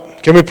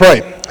Can we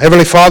pray?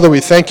 Heavenly Father,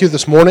 we thank you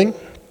this morning.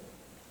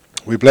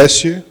 We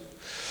bless you.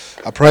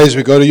 I pray as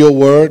we go to your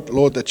word,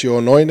 Lord, that your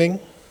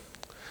anointing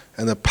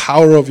and the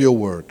power of your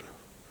word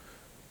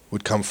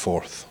would come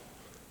forth.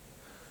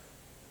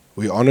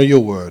 We honor your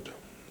word,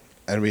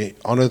 and we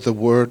honor the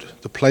word,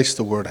 the place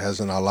the word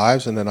has in our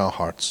lives and in our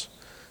hearts.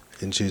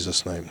 In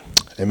Jesus' name,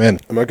 amen.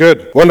 Am I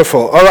good?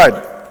 Wonderful. All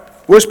right.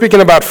 We're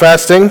speaking about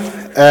fasting,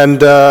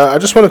 and I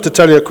just wanted to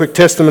tell you a quick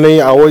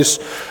testimony. I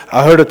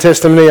heard a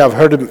testimony. I've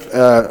heard it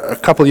a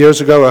couple years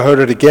ago. I heard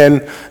it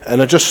again, and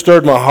it just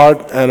stirred my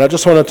heart, and I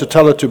just wanted to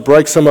tell it to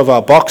break some of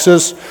our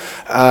boxes.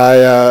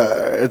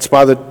 It's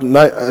by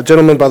a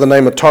gentleman by the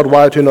name of Todd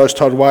White. Who knows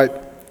Todd White?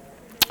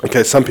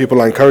 Okay, some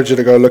people, I encourage you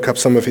to go look up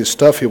some of his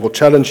stuff. He will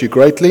challenge you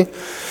greatly.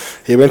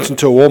 He went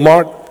into a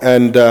Walmart,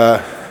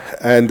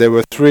 and there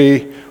were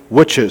 3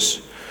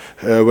 witches.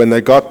 When they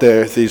got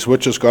there, these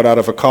witches got out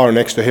of a car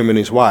next to him and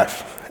his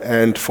wife.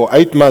 And for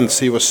 8 months,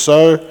 he was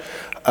so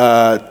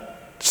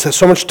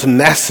much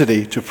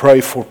tenacity to pray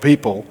for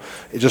people.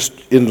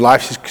 Just in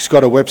life, he's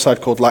got a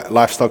website called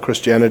Lifestyle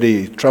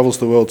Christianity. He travels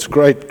the world. He's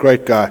a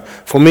great guy.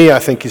 For me, I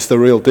think he's the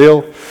real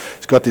deal.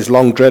 He's got these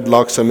long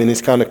dreadlocks. I mean,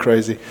 he's kind of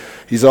crazy.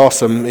 He's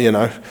awesome, you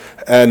know.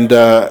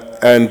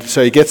 And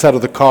so he gets out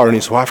of the car, and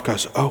his wife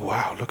goes, "Oh,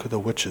 wow, look at the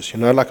witches," you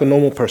know, like a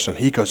normal person.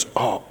 He goes,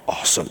 "Oh,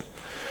 awesome."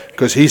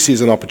 Because he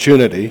sees an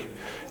opportunity.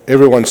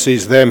 Everyone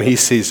sees them. He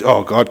sees,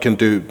 oh, God can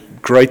do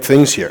great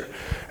things here.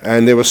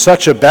 And there was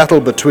such a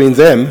battle between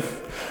them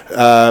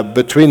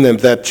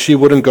that she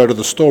wouldn't go to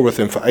the store with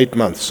him for 8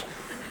 months.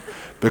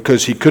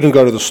 Because he couldn't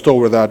go to the store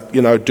without,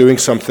 doing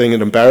something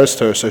and embarrassed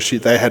her. So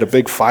they had a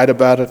big fight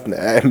about it.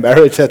 And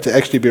marriage had to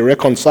actually be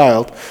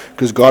reconciled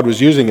because God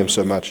was using him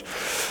so much.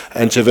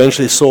 And she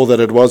eventually saw that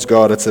it was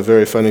God. It's a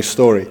very funny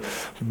story.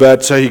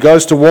 But so he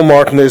goes to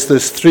Walmart, and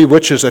there's 3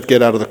 witches that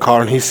get out of the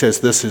car, and he says,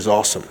 "This is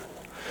awesome."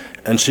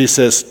 And she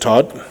says,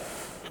 "Todd,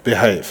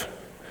 behave."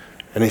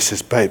 And he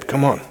says, "Babe,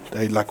 come on.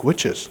 They're like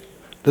witches.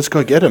 Let's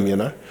go get them,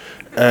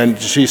 And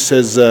she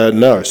says,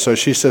 "No." So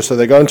she says, so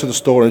they go into the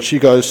store, and she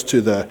goes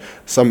to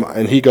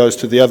and he goes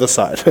to the other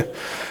side.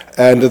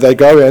 And they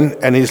go in,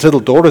 and his little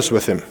daughter's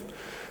with him.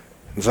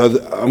 And so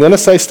I'm going to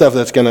say stuff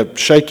that's going to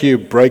shake you,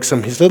 break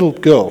his little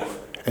girl.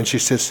 And she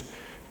says,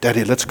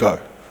 "Daddy, let's go."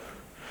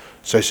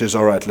 So he says,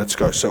 "All right, let's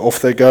go." So off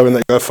they go, and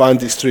they go find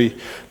these 3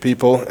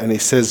 people. And he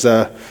says,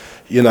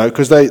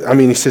 because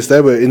he says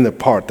they were in the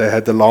part. They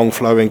had the long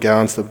flowing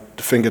gowns,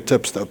 the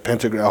fingertips, the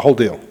pentagram, a whole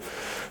deal.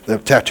 The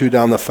tattoo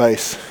down the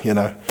face,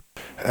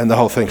 and the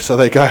whole thing. So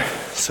they go.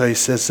 So he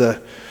says,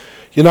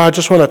 I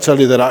just want to tell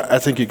you that I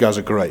think you guys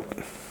are great.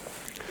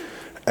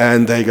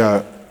 And they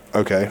go,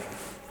 "Okay."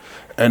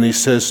 And he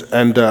says,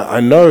 and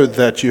I know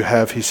that you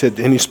have, he said,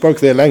 and he spoke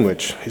their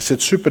language. He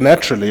said,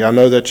 "Supernaturally, I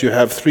know that you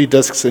have 3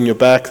 discs in your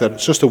back, that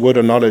it's just a word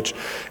of knowledge.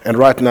 And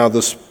right now,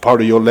 this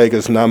part of your leg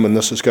is numb, and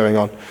this is going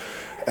on."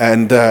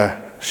 And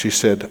she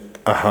said,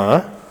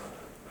 "Uh-huh."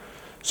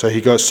 So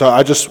he goes, "So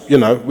I just,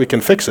 we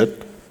can fix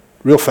it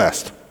real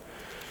fast."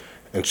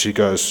 And she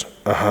goes,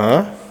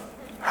 "Uh-huh.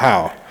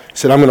 How?" He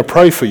said, "I'm going to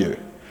pray for you."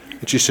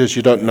 And she says,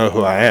 "You don't know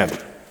who I am."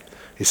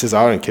 He says,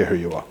 "I don't care who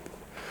you are."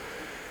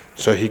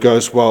 So he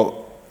goes,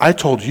 "Well, I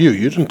told you.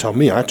 You didn't tell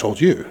me. I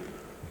told you.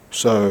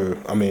 So,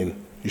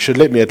 you should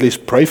let me at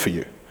least pray for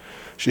you."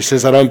 She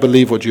says, "I don't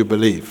believe what you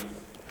believe."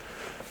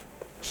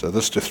 So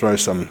this to throw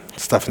some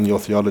stuff in your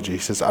theology. He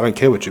says, "I don't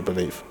care what you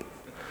believe."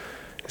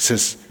 He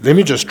says, "Let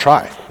me just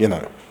try,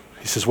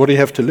 He says, "What do you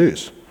have to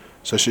lose?"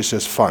 So she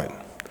says, "Fine."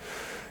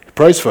 He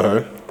prays for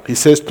her. He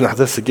says, now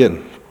this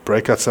again,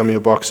 break out some of your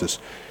boxes.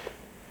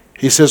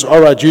 He says,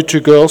 "All right, you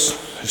 2 girls,"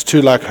 there's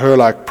 2 like her,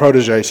 like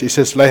proteges. He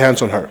says, "Lay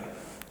hands on her."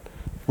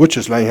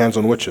 Witches laying hands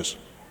on witches.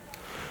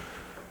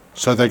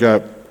 So they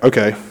go,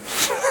 "Okay."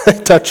 They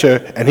touch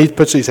her, and he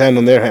puts his hand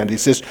on their hand. He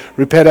says,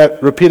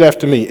 repeat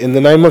after me. "In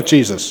the name of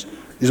Jesus."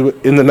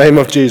 In the name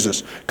of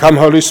Jesus. "Come,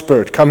 Holy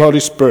Spirit. Come, Holy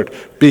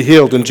Spirit. Be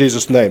healed in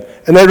Jesus' name."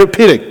 And they're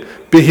repeating,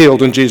 "Be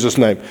healed in Jesus'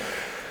 name."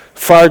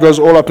 Fire goes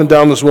all up and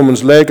down this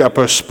woman's leg, up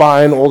her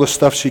spine, all the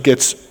stuff. She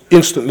gets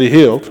instantly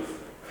healed.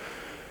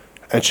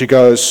 And she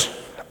goes,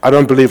 "I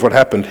don't believe what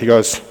happened." He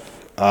goes,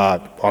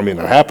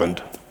 it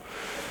happened.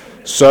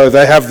 So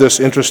they have this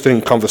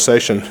interesting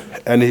conversation.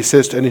 And he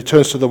says, and he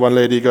turns to the one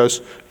lady, he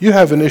goes, "You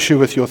have an issue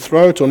with your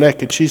throat or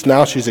neck?" And she's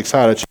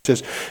excited. She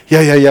says,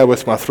 yeah,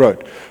 with my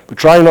throat. But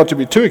trying not to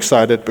be too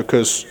excited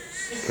because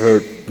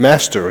her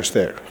master is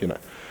there,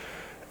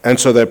 And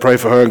so they pray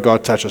for her, and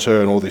God touches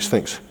her and all these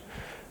things.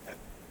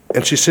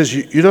 And she says,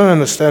 you don't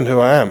understand who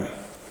I am.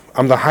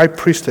 I'm the high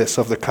priestess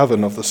of the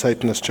coven of the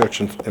Satanist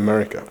church in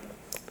America."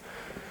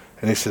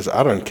 And he says,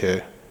 "I don't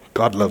care.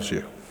 God loves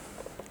you."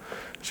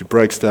 She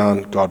breaks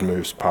down. God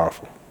moves,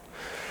 powerful.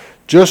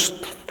 Just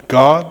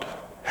God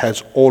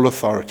has all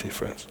authority,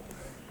 friends.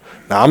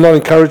 Now, I'm not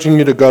encouraging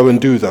you to go and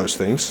do those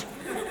things.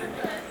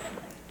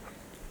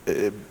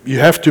 You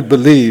have to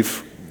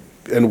believe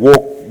and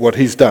walk what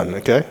he's done,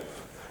 okay?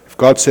 If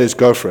God says,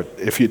 go for it.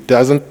 If he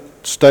doesn't,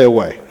 stay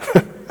away.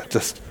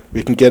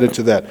 We can get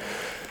into that.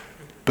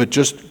 But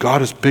just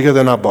God is bigger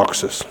than our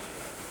boxes.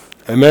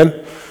 Amen?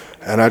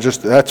 And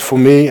that's for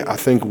me, I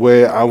think,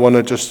 where I want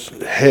to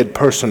just head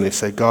personally,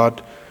 say,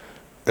 God,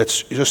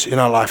 it's just in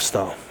our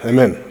lifestyle.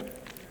 Amen.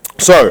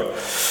 So,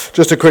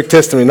 just a quick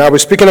testimony. Now, we're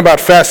speaking about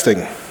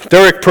fasting.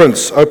 Derek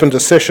Prince opened a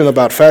session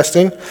about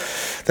fasting.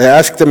 They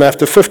asked him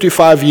after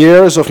 55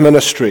 years of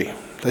ministry,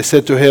 they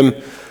said to him,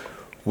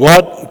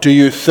 what do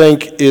you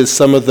think is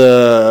some of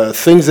the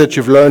things that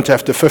you've learned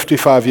after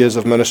 55 years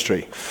of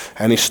ministry?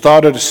 And he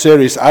started a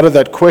series. Out of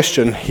that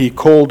question, he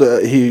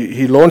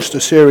launched a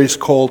series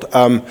called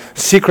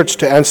Secrets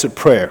to Answered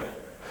Prayer.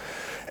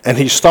 And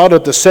he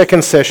started the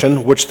second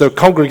session, which the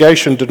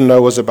congregation didn't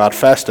know was about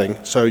fasting.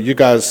 So you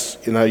guys,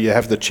 you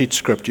have the cheat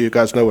script. You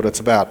guys know what it's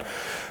about.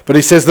 But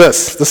he says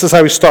this. This is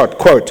how we start.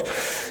 Quote,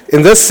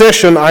 in this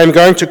session, I am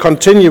going to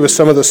continue with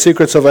some of the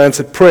secrets of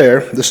answered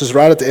prayer. This is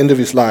right at the end of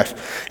his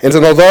life. And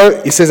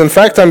although, he says, in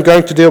fact, I'm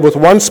going to deal with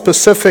one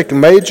specific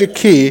major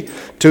key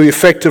to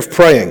effective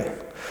praying.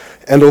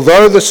 And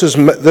although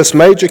this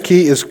major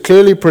key is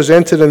clearly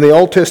presented in the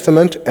Old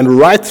Testament and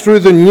right through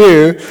the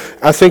New,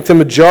 I think the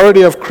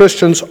majority of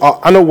Christians are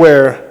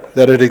unaware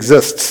that it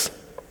exists.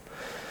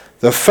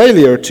 The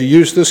failure to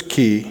use this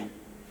key,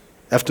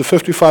 after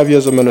 55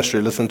 years of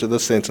ministry, listen to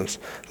this sentence.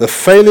 The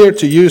failure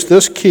to use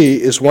this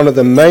key is one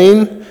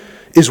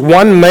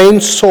main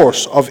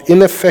source of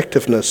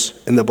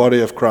ineffectiveness in the body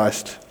of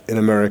Christ in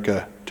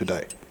America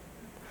today.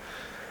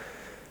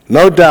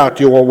 No doubt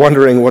you are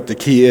wondering what the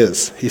key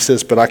is. He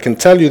says, but I can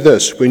tell you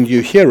this, when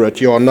you hear it,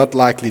 you are not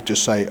likely to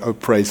say, oh,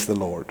 praise the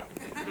Lord.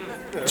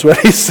 That's what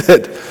he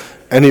said.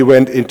 And he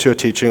went into a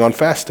teaching on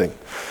fasting.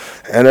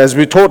 And as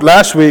we taught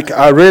last week,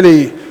 I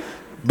really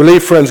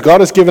believe, friends,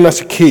 God has given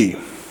us a key.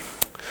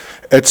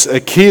 It's a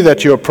key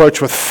that you approach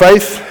with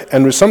faith,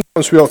 and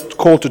sometimes we are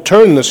called to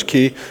turn this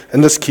key,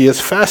 and this key is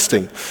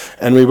fasting.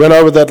 And we went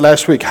over that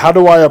last week. How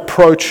do I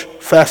approach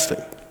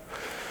fasting?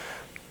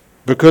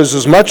 Because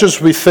as much as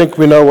we think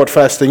we know what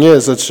fasting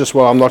is, it's just,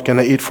 well, I'm not going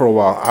to eat for a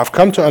while. I've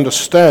come to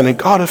understand, and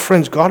God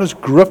has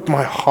gripped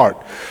my heart.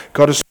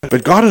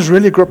 But God has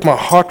really gripped my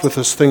heart with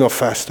this thing of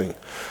fasting.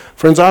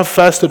 Friends, I've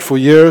fasted for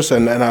years,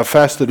 and I've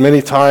fasted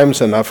many times,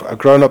 and I've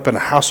grown up in a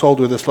household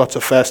where there's lots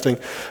of fasting.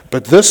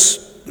 But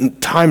this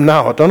time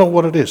now, I don't know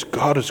what it is,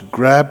 God has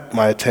grabbed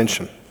my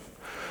attention.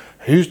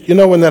 You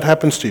know when that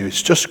happens to you,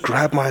 it's just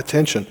grabbed my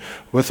attention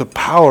with the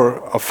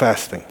power of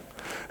fasting.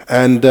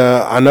 And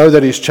I know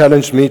that he's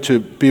challenged me to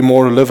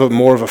live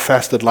more of a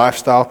fasted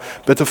lifestyle.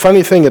 But the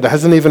funny thing, it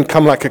hasn't even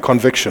come like a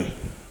conviction.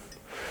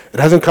 It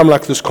hasn't come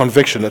like this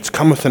conviction. It's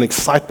come with an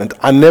excitement.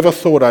 I never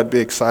thought I'd be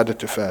excited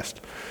to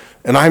fast.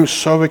 And I'm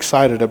so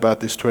excited about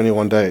these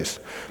 21 days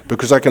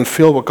because I can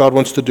feel what God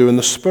wants to do in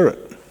the Spirit.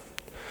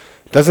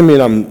 It doesn't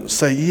mean I'm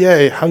saying,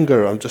 yay,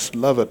 hunger, I just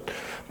love it.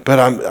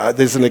 But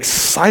there's an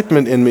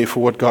excitement in me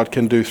for what God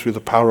can do through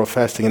the power of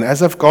fasting. And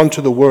as I've gone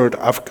to the Word,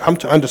 I've come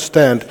to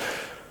understand,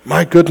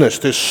 my goodness,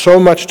 there's so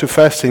much to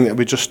fasting that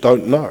we just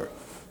don't know.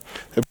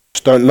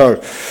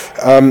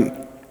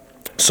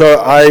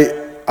 So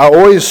I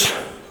always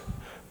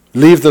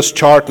leave this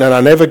chart, and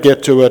I never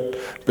get to it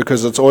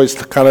because it's always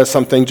kind of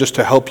something just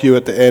to help you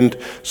at the end.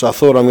 So I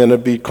thought I'm going to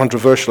be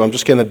controversial. I'm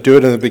just going to do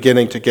it in the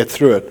beginning to get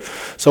through it.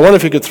 So I wonder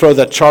if you could throw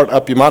that chart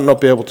up. You might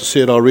not be able to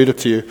see it. I'll read it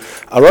to you.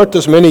 I wrote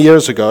this many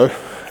years ago,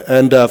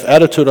 and I've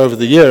added to it over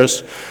the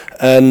years.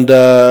 And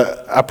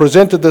I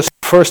presented this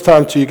first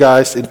time to you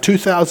guys in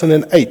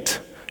 2008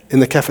 in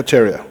the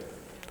cafeteria.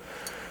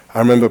 I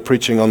remember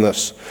preaching on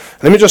this.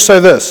 Let me just say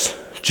this.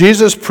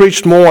 Jesus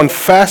preached more on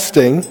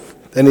fasting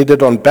than he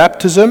did on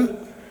baptism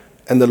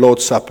and the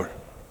Lord's Supper.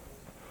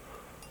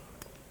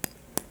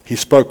 He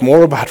spoke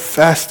more about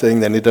fasting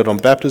than he did on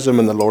baptism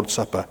and the Lord's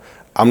Supper.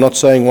 I'm not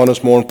saying one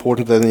is more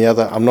important than the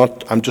other.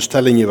 I'm just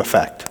telling you a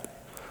fact.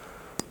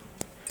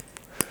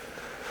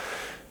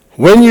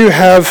 When you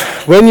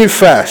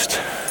fast,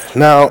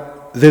 now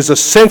there's a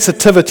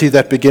sensitivity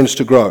that begins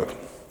to grow,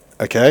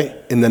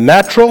 okay, in the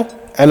natural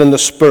and in the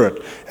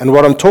spirit. And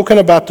what I'm talking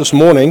about this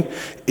morning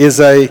is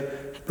a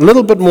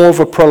little bit more of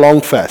a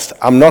prolonged fast.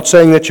 I'm not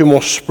saying that you're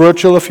more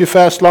spiritual if you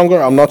fast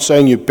longer. I'm not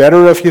saying you're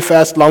better if you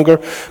fast longer.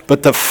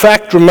 But the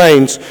fact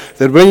remains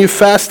that when you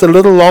fast a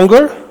little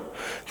longer,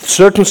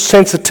 certain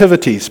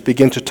sensitivities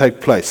begin to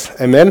take place.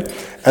 Amen?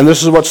 And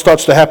this is what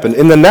starts to happen.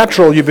 In the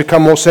natural, you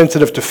become more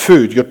sensitive to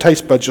food, your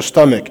taste buds, your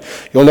stomach.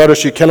 You'll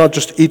notice you cannot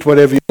just eat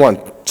whatever you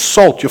want.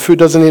 Salt, your food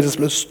doesn't need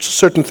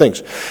certain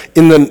things.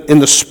 In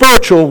the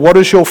spiritual, what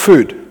is your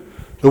food?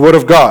 The Word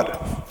of God.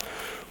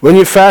 When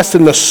you fast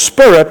in the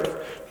Spirit,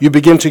 you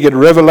begin to get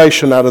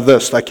revelation out of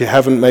this like you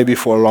haven't maybe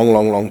for a long,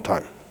 long, long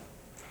time.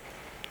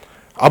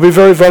 I'll be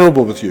very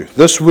vulnerable with you.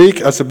 This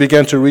week, as I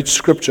began to read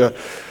Scripture,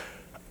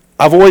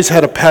 I've always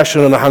had a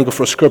passion and a hunger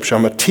for Scripture.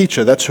 I'm a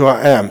teacher. That's who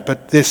I am.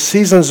 But there's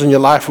seasons in your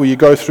life where you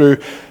go through,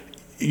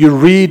 you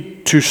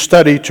read to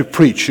study to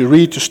preach. You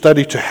read to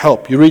study to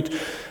help. You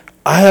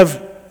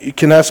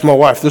can ask my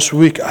wife, this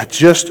week,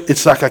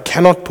 it's like I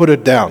cannot put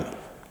it down.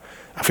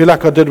 I feel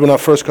like I did when I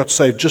first got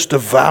saved, just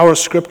devour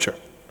Scripture.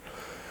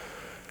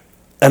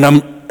 And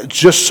I'm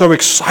just so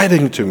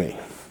exciting to me.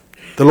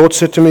 The Lord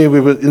said to me, we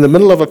were in the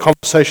middle of a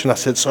conversation. I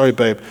said, sorry,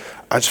 babe,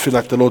 I just feel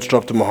like the Lord's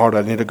dropped in my heart.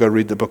 I need to go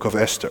read the book of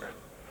Esther.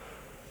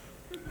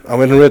 I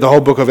went and read the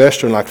whole book of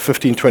Esther in like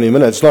 15, 20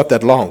 minutes. It's not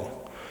that long.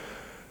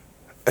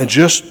 And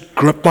just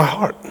gripped my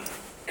heart.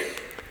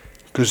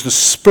 Because your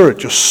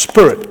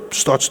spirit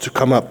starts to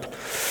come up.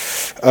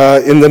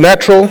 In the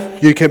natural,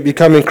 you can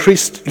become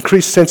increased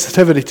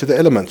sensitivity to the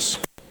elements.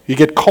 You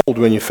get cold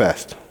when you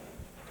fast.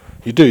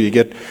 You do.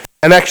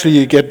 And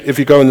actually if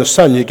you go in the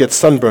sun, you get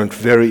sunburned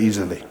very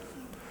easily.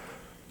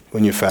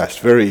 When you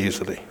fast, very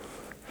easily.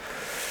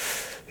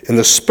 In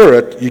the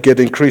spirit, you get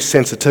increased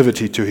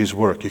sensitivity to his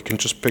work. You can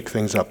just pick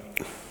things up,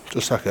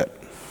 just like that.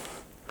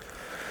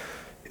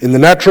 In the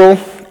natural,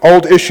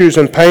 old issues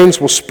and pains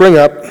will spring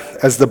up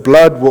as the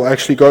blood will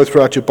actually go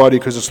throughout your body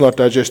because it's not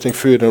digesting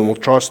food and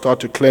will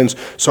start to cleanse.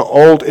 So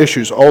old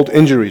issues, old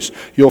injuries,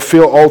 you'll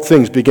feel old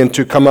things begin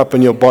to come up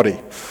in your body.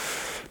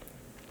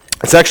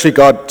 It's actually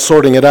God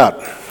sorting it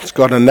out. It's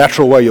got a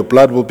natural way. Your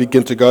blood will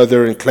begin to go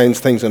there and cleanse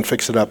things and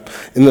fix it up.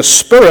 In the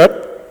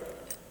spirit,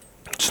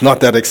 it's not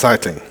that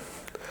exciting.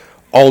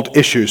 Old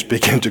issues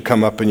begin to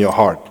come up in your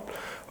heart.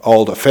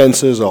 Old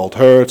offenses, old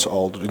hurts,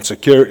 old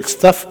insecurity,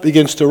 stuff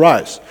begins to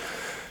rise.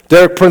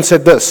 Derek Prince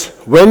said this,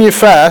 when you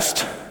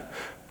fast,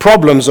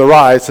 problems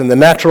arise in the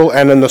natural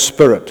and in the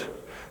spirit.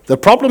 The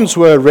problems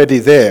were already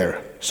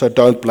there, so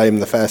don't blame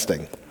the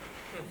fasting.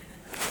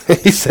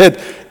 He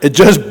said, it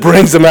just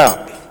brings them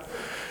out.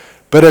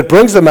 But it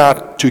brings them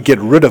out to get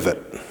rid of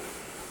it,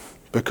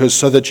 because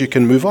so that you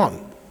can move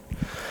on.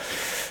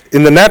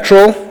 In the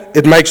natural,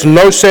 it makes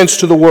no sense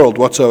to the world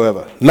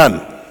whatsoever.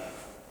 None.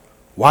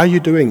 Why are you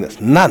doing this?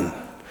 None.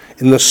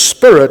 In the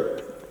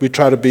spirit, we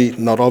try to be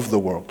not of the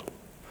world,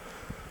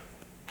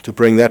 to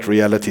bring that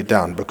reality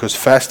down. Because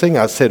fasting,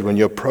 I said, when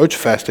you approach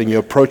fasting, you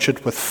approach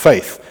it with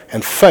faith.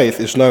 And faith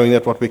is knowing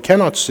that what we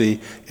cannot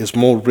see is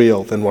more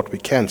real than what we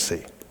can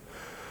see.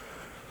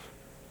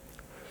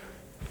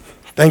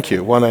 Thank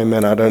you. One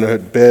amen. I don't know.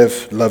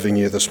 Bev, loving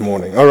you this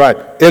morning. All right.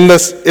 In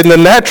the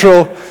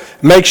natural,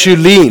 makes you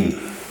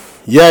lean.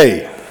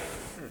 Yay.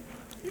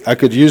 I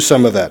could use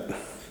some of that.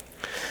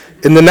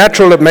 In the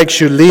natural, it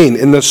makes you lean.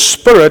 In the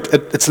spirit,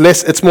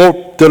 it's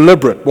more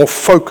deliberate, more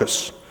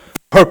focus,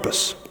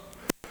 purpose.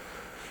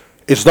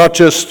 It's not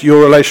just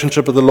your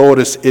relationship with the Lord,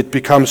 it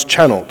becomes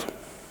channeled.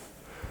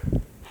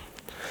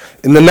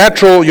 In the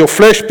natural, your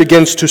flesh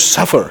begins to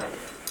suffer.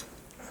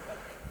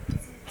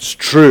 It's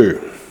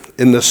true.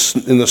 In the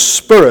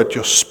spirit,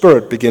 your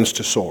spirit begins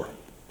to soar.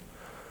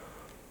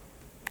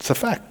 It's a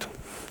fact.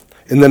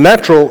 In the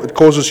natural, it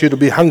causes you to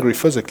be hungry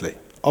physically,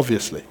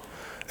 obviously.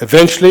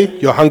 Eventually,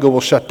 your hunger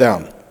will shut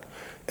down,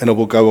 and it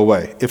will go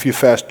away. If you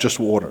fast just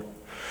water,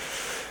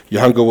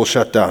 your hunger will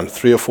shut down.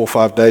 3 or 4,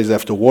 5 days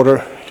after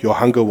water, your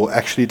hunger will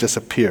actually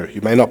disappear.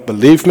 You may not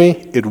believe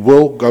me, it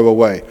will go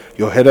away.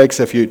 Your headaches,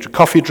 if you're a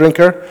coffee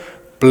drinker,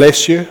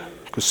 bless you,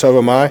 because so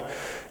am I.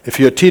 If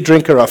you're a tea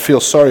drinker, I feel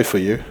sorry for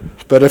you.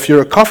 But if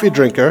you're a coffee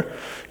drinker,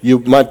 you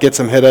might get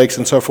some headaches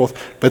and so forth.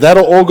 But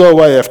that'll all go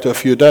away after a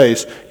few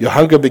days. Your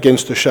hunger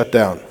begins to shut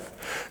down.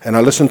 And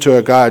I listened to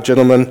a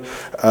gentleman,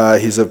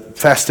 he's a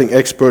fasting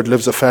expert,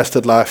 lives a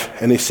fasted life,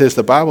 and he says,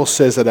 the Bible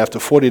says that after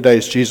 40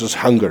 days, Jesus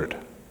hungered.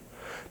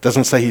 It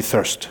doesn't say he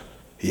thirsted,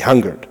 he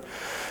hungered.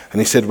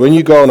 And he said, when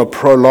you go on a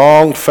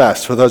prolonged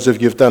fast, for those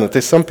of you who've done it,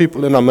 there's some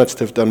people in our midst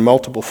who've done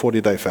multiple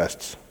 40-day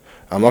fasts.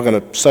 I'm not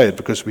going to say it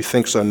because we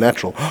think so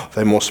natural,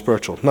 they're more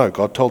spiritual. No,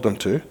 God told them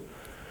to.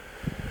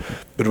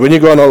 But when you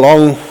go on a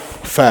long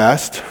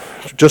fast,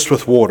 just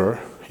with water,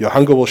 your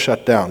hunger will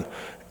shut down.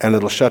 And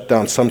it'll shut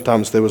down.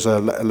 Sometimes there was a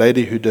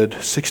lady who did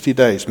 60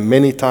 days,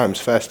 many times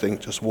fasting,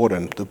 just water.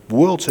 And the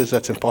world says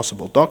that's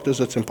impossible.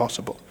 Doctors, it's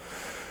impossible.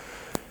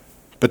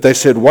 But they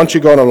said once you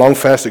go on a long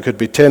fast, it could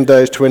be 10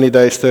 days, 20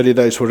 days, 30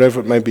 days, whatever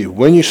it may be.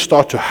 When you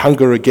start to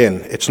hunger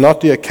again, it's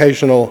not the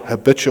occasional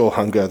habitual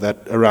hunger that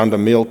around a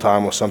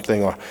mealtime or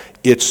something, or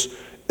it's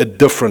a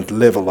different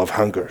level of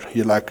hunger.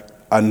 You're like,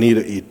 I need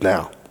to eat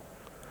now.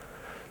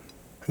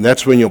 And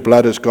that's when your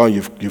blood is gone.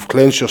 You've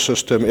cleansed your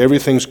system.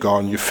 Everything's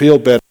gone. You feel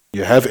better.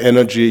 You have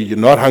energy, you're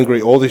not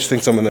hungry, all these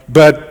things. And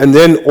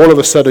then all of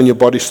a sudden your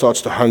body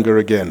starts to hunger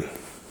again.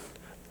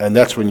 And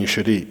that's when you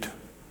should eat.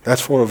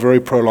 That's for a very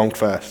prolonged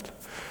fast.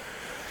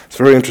 It's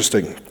very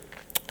interesting.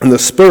 In the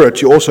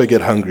spirit, you also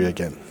get hungry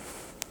again.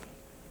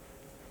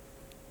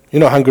 You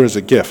know, hunger is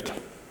a gift.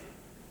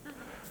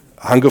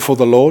 Hunger for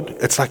the Lord,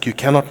 it's like you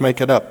cannot make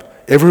it up.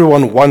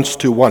 Everyone wants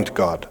to want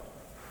God.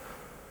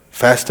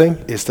 Fasting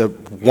is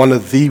one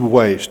of the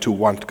ways to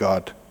want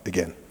God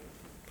again.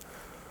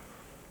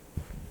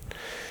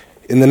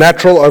 In the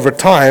natural, over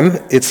time,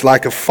 it's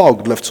like a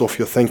fog lifts off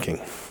your thinking.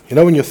 You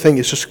know when your thing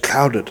is just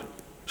clouded,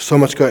 so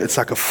much going, it's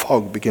like a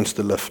fog begins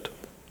to lift.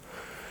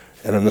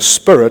 And in the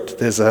spirit,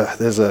 there's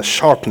a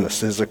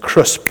sharpness, there's a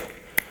crisp,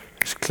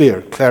 it's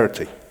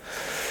clarity.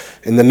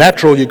 In the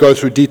natural, you go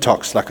through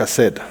detox, like I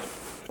said,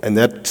 and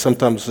that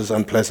sometimes is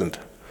unpleasant.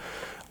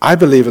 I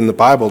believe in the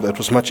Bible that it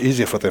was much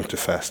easier for them to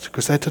fast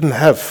because they didn't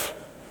have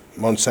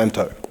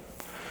Monsanto.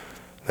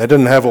 They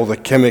didn't have all the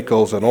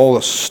chemicals and all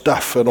the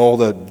stuff and all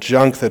the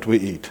junk that we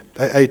eat.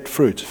 They ate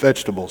fruits,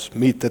 vegetables,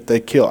 meat that they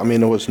kill. I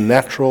mean, it was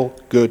natural,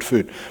 good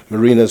food.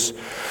 Marina's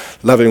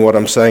loving what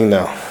I'm saying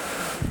now.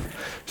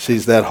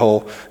 Sees that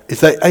whole...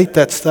 They ate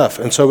that stuff.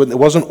 And so it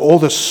wasn't all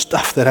the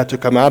stuff that had to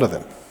come out of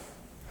them.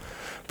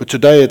 But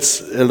today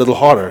it's a little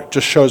harder. It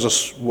just shows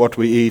us what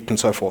we eat and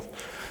so forth.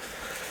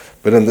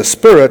 But in the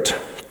spirit,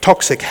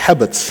 toxic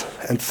habits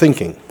and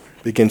thinking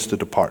begins to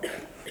depart.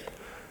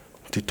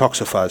 It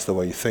detoxifies the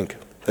way you think.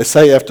 They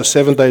say after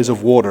 7 days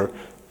of water,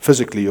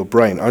 physically your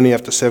brain, only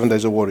after 7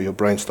 days of water your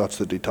brain starts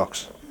to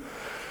detox.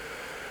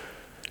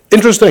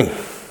 Interesting.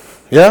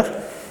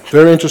 Yeah?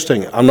 Very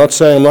interesting. I'm not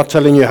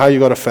telling you how you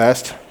got to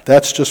fast.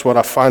 That's just what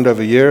I find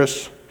over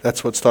years.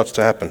 That's what starts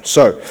to happen.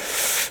 So,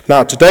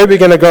 now today we're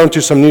going to go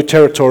into some new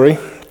territory.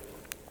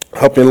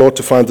 Help me, Lord,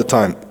 to find the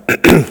time.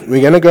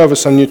 We're going to go over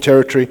some new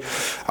territory.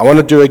 I want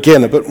to do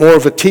again a bit more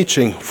of a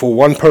teaching for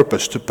one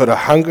purpose, to put a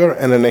hunger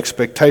and an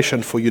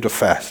expectation for you to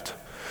fast,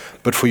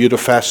 but for you to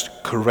fast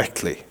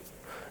correctly.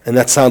 And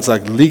that sounds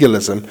like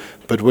legalism,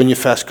 but when you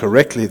fast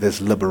correctly,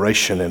 there's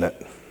liberation in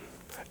it.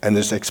 And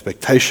there's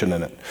expectation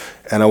in it.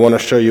 And I want to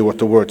show you what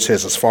the Word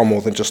says. It's far more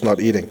than just not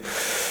eating.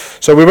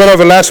 So we went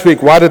over last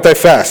week, why did they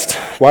fast?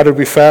 Why did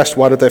we fast?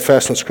 Why did they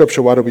fast in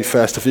Scripture? Why did we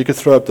fast? If you could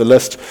throw up the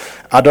list.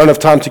 I don't have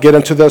time to get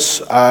into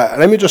this.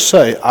 Let me just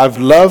say, I've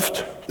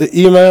loved the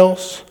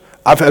emails.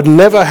 I've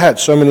never had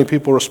so many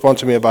people respond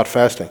to me about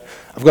fasting.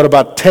 I've got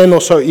about 10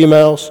 or so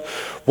emails.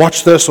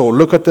 Watch this, or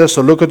look at this,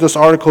 or look at this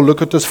article,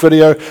 look at this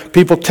video.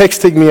 People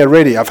texting me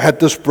already. I've had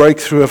this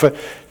breakthrough of it.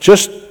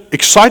 Just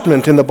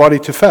excitement in the body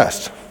to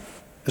fast.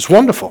 It's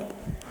wonderful.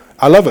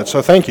 I love it, so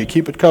thank you.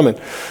 Keep it coming.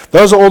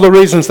 Those are all the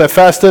reasons they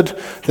fasted.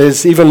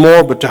 There's even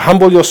more, but to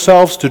humble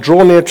yourselves, to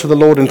draw near to the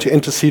Lord, and to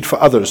intercede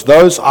for others.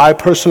 Those I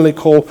personally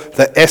call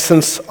the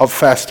essence of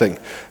fasting,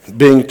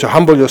 being to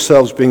humble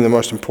yourselves being the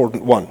most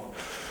important one.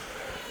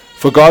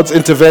 For God's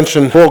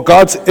intervention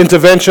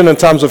in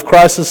times of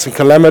crisis and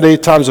calamity,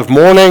 times of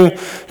mourning,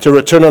 to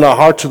return in our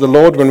heart to the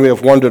Lord when we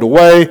have wandered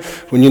away,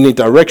 when you need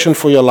direction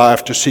for your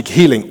life, to seek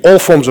healing, all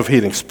forms of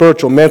healing,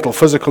 spiritual, mental,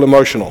 physical,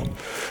 emotional,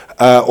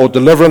 or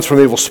deliverance from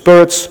evil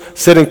spirits,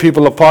 setting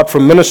people apart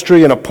from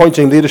ministry and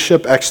appointing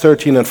leadership, Acts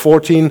 13 and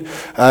 14,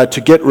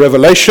 to get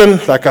revelation,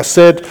 like I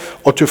said,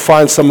 or to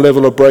find some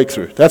level of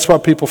breakthrough. That's why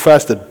people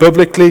fasted.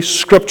 Biblically,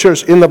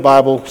 scriptures in the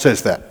Bible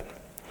says that.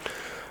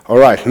 All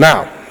right,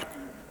 now,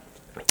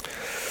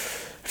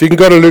 if you can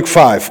go to Luke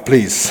 5,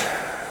 please.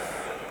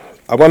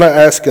 I want to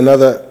ask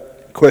another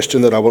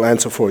question that I will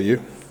answer for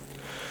you.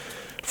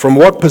 From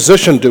what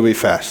position do we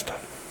fast?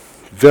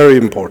 Very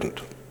important.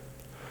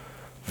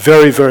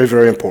 Very, very,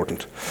 very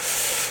important.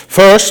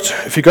 First,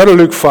 if you go to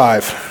Luke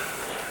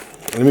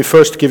 5, let me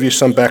first give you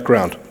some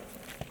background.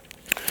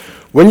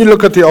 When you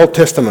look at the Old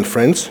Testament,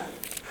 friends,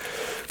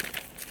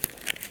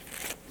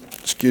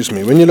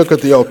 when you look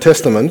at the Old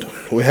Testament,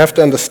 we have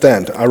to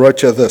understand, I wrote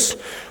here this,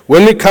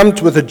 when we come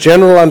with a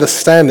general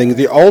understanding,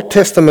 the Old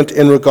Testament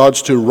in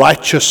regards to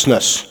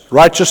righteousness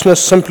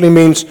simply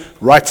means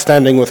right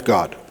standing with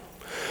God.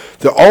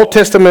 The Old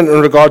Testament in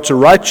regard to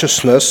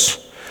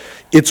righteousness,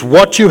 it's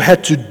what you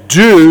had to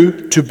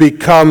do to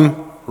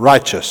become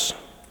righteous.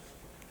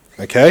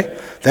 Okay?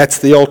 That's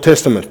the Old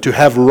Testament, to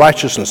have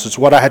righteousness. It's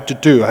what I had to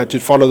do. I had to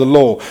follow the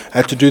law. I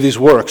had to do these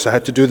works. I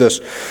had to do this.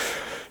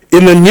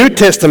 In the New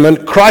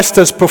Testament, Christ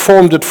has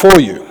performed it for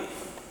you.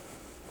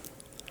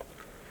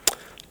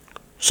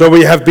 So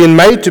we have been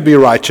made to be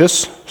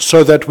righteous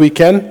so that we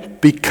can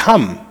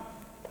become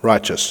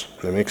righteous.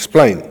 Let me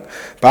explain.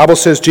 The Bible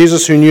says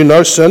Jesus, who knew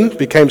no sin,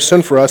 became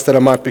sin for us that I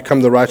might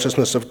become the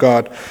righteousness of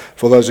God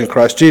for those in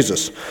Christ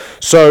Jesus.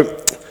 So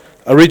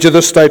I'll read you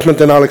this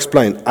statement and I'll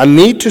explain. I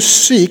need to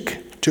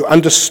seek to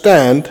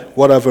understand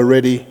what I've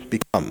already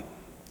become.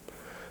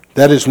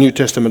 That is New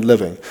Testament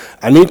living.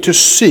 I need to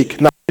seek.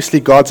 Now,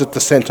 obviously, God's at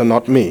the center,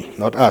 not me,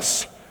 not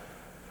us.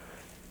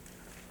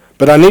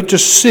 But I need to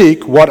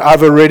seek what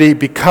I've already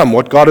become,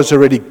 what God has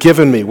already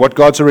given me, what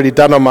God's already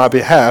done on my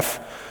behalf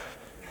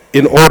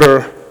in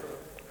order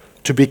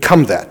to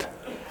become that.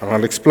 And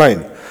I'll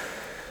explain.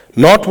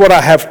 Not what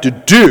I have to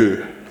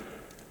do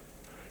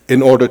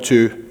in order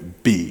to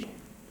be.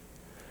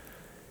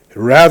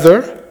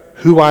 Rather,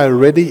 who I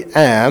already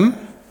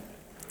am.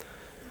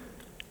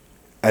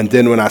 And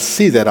then when I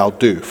see that, I'll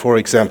do. For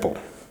example,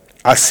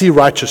 I see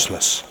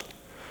righteousness.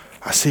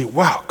 I see,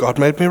 wow, God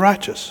made me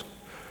righteous.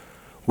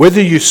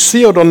 Whether you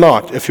see it or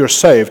not, if you're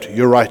saved,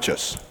 you're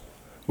righteous.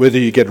 Whether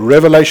you get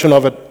revelation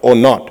of it or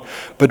not.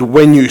 But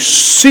when you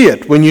see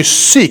it, when you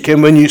seek,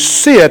 and when you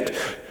see it,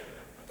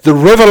 the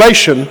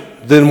revelation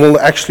then will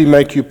actually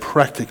make you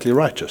practically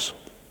righteous.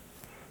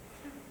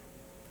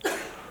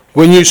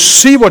 When you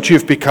see what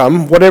you've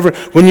become,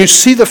 when you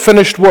see the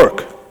finished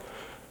work,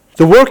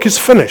 the work is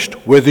finished,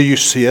 whether you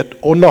see it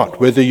or not,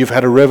 whether you've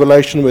had a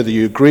revelation, whether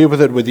you agree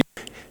with it,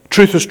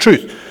 truth is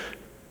truth.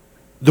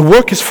 The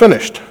work is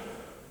finished.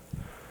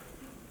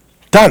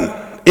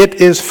 Done. It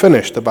is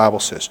finished, the Bible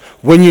says.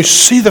 When you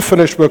see the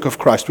finished work of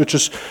Christ, which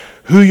is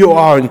who you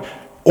are, and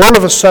all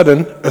of a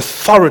sudden,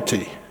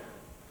 authority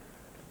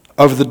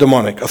over the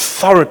demonic,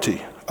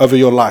 authority over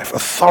your life,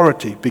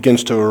 authority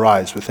begins to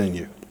arise within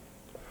you.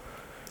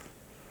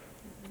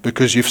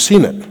 Because you've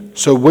seen it.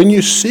 So when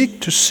you seek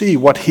to see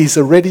what He's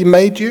already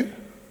made you,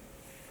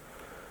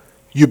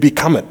 you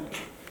become it.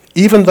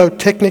 Even though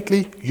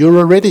technically you're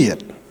already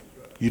it.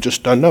 You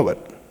just don't know it.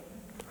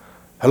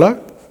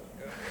 Hello?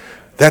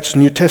 That's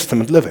New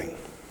Testament living.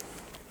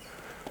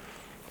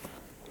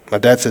 My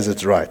dad says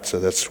it's right, so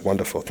that's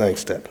wonderful.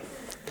 Thanks, Dad.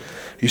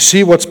 You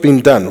see what's been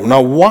done.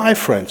 Now, why,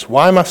 friends?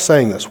 Why am I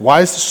saying this?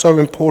 Why is this so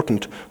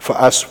important for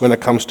us when it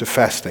comes to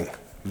fasting?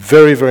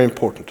 Very, very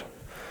important.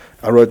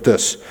 I wrote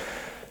this.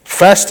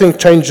 Fasting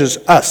changes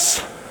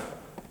us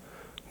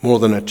more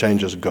than it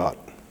changes God.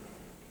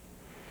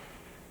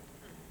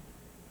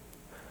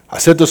 I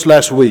said this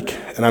last week,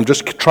 and I'm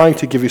just trying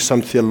to give you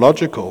some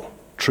theological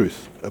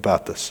truth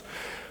about this.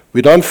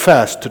 We don't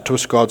fast to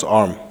twist God's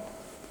arm.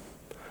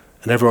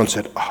 And everyone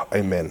said, oh,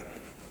 amen.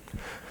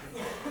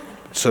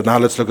 So now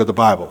let's look at the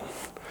Bible.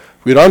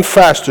 We don't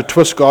fast to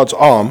twist God's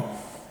arm.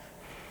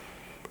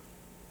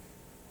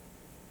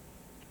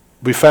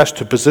 We fast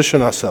to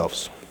position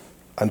ourselves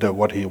under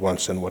what He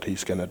wants and what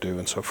He's going to do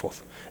and so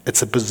forth.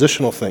 It's a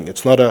positional thing.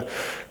 It's not a,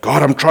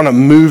 God, I'm trying to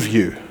move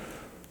you.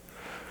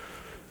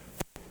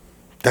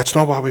 That's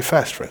not why we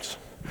fast, friends.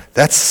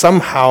 That's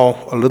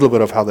somehow a little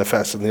bit of how they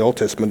fast in the Old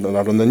Testament and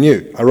not in the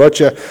New. I wrote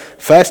you,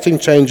 fasting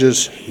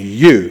changes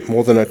you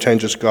more than it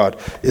changes God.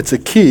 It's a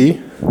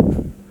key.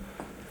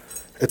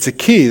 It's a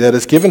key that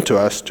is given to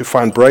us to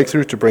find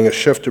breakthrough, to bring a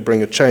shift, to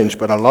bring a change.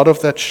 But a lot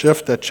of that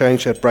shift, that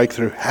change, that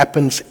breakthrough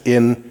happens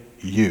in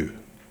you.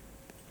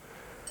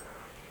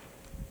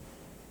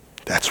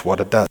 That's what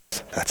it does.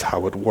 That's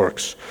how it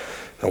works.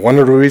 Now, one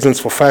of the reasons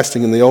for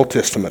fasting in the Old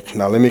Testament.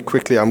 Now, let me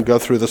quickly, I'm going to go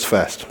through this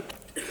fast.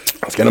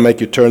 I was going to make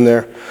you turn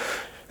there.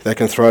 They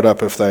can throw it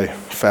up if they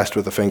fast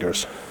with the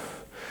fingers.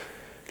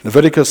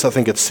 Leviticus, I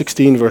think it's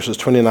 16 verses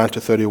 29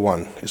 to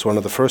 31, is one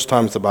of the first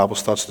times the Bible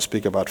starts to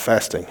speak about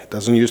fasting. It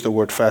doesn't use the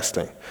word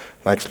fasting.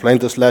 And I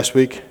explained this last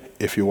week.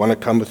 If you want to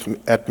come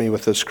at me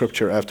with the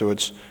scripture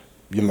afterwards,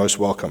 you're most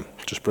welcome.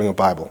 Just bring a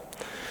Bible.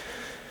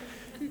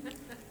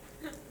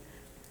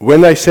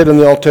 When they said in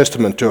the Old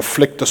Testament to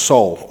afflict the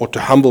soul or to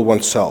humble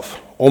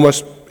oneself,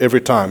 almost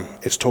every time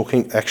it's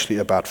talking actually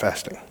about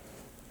fasting.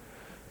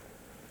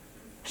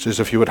 It says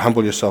if you would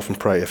humble yourself and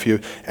pray.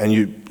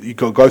 You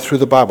go through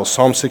the Bible,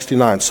 Psalm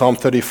 69, Psalm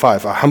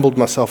 35, I humbled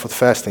myself with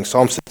fasting.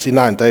 Psalm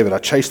 69, David, I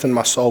chastened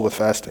my soul with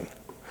fasting.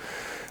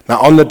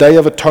 Now on the Day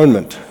of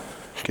Atonement,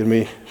 can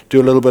we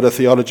do a little bit of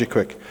theology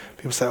quick?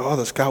 People say, oh,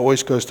 this guy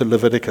always goes to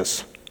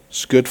Leviticus.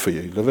 It's good for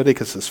you.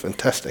 Leviticus is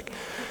fantastic.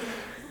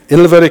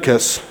 In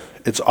Leviticus,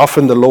 it's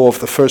often the law of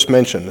the first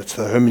mention. It's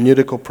the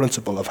hermeneutical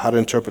principle of how to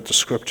interpret the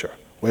scripture.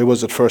 Where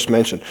was it first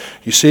mentioned?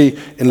 You see,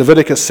 in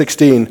Leviticus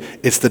 16,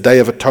 it's the Day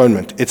of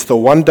Atonement. It's the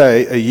one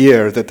day a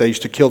year that they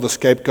used to kill the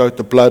scapegoat.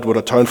 The blood would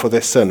atone for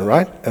their sin,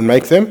 right? And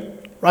make them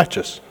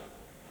righteous.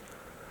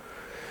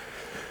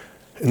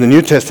 In the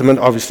New Testament,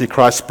 obviously,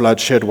 Christ's blood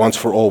shed once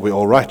for all, we're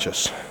all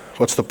righteous.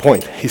 What's the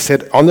point? He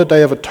said on the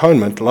Day of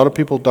Atonement, a lot of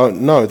people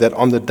don't know that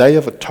on the Day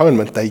of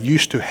Atonement, they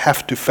used to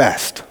have to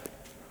fast.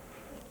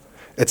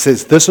 It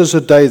says, this is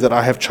a day that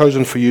I have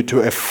chosen for you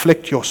to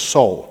afflict your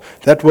soul.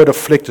 That word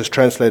afflict is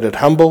translated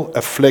humble,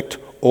 afflict,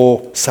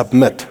 or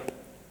submit.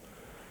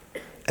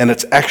 And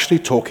it's actually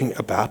talking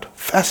about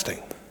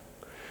fasting.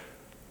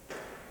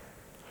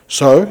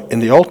 So, in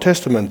the Old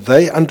Testament,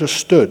 they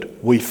understood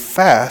we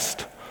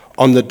fast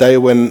on the day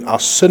when our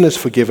sin is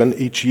forgiven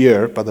each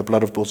year by the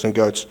blood of bulls and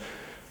goats,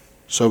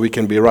 so we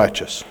can be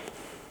righteous.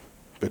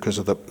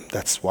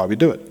 That's why we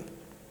do it.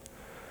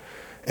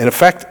 And in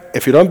fact,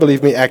 if you don't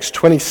believe me, Acts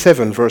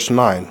 27, verse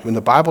 9, when the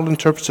Bible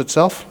interprets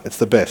itself, it's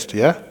the best,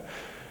 yeah?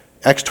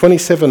 Acts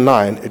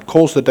 27:9, it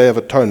calls the Day of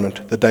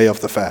Atonement the day of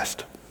the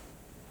fast.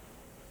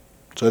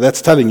 So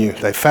that's telling you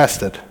they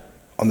fasted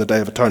on the Day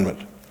of Atonement.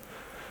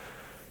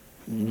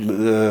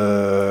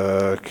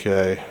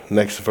 Okay,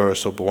 next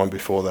verse or the one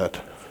before that.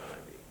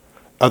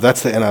 Oh,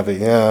 that's the NIV,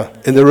 yeah.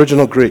 In the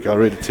original Greek, I'll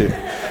read it to you.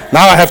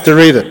 Now I have to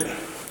read it.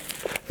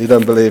 You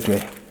don't believe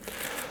me.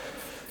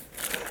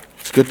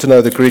 It's good to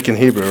know the Greek and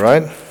Hebrew,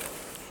 right?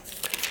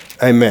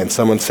 Amen.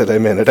 Someone said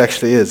amen. It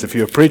actually is. If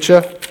you're a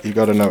preacher, you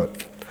got to know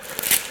it.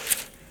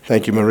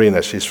 Thank you,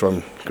 Marina. She's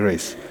from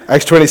Greece.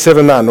 Acts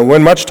 27:9. And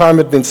when much time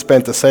had been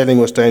spent, the sailing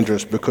was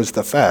dangerous because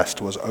the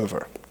fast was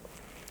over.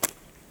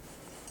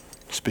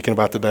 Speaking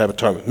about the Day of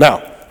Atonement.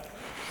 Now,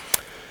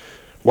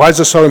 why is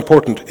this so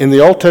important? In the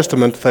Old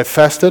Testament, they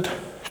fasted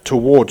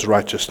towards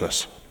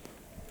righteousness.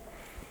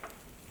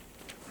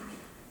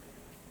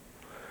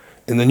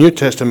 In the New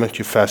Testament,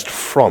 you fast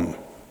from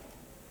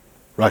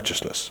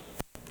righteousness.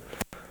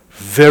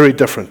 Very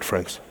different,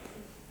 friends.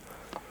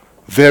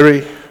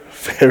 Very,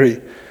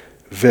 very,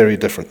 very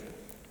different.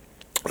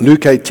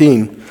 Luke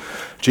 18,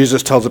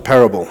 Jesus tells a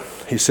parable.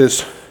 He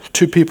says,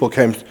 two people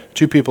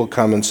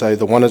come and say,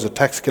 the one is a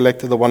tax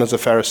collector, the one is a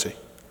Pharisee.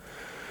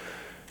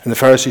 And the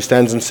Pharisee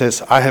stands and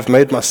says, I have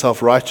made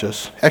myself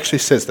righteous. Actually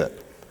says that.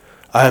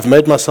 I have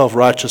made myself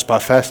righteous by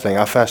fasting.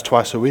 I fast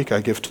twice a week,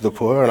 I give to the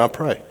poor, and I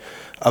pray.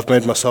 I've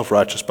made myself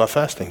righteous by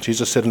fasting.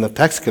 Jesus said, and the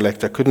tax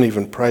collector couldn't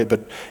even pray,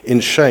 but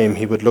in shame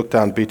he would look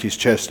down, beat his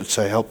chest, and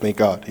say, help me,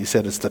 God. He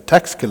said, it's the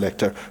tax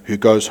collector who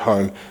goes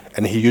home,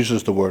 and he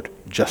uses the word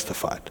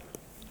justified,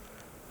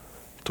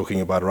 talking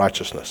about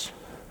righteousness.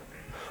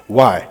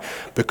 Why?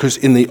 Because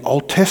in the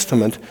Old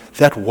Testament,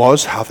 that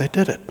was how they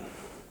did it.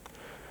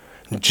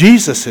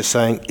 Jesus is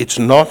saying it's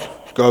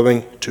not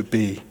going to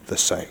be the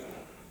same.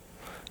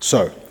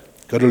 So,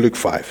 go to Luke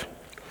 5.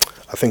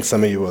 I think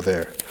some of you are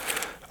there.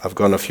 I've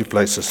gone a few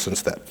places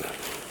since that.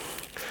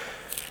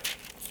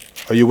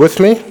 Are you with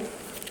me?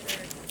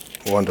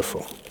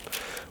 Wonderful.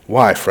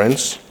 Why,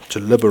 friends? To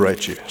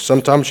liberate you.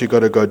 Sometimes you've got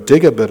to go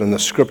dig a bit in the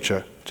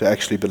Scripture to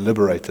actually be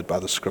liberated by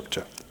the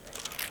Scripture.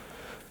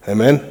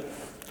 Amen?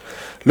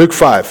 Luke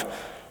 5,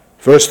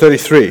 verse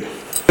 33.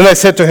 Then they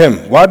said to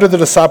him, why do the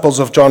disciples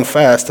of John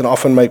fast and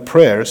often make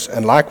prayers,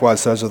 and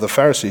likewise those of the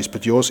Pharisees,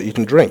 but yours eat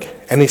and drink?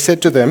 And he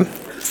said to them,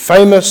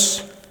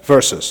 famous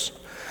verses.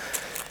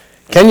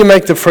 Can you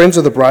make the friends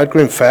of the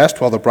bridegroom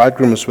fast while the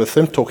bridegroom is with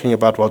them, talking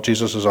about while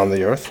Jesus is on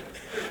the earth?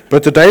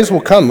 But the days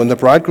will come when the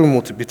bridegroom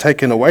will be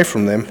taken away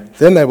from them,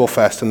 then they will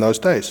fast in those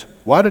days.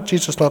 Why did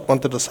Jesus not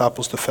want the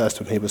disciples to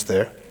fast when he was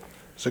there?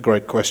 It's a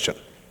great question.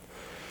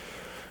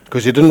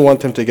 Because he didn't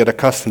want them to get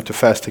accustomed to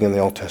fasting in the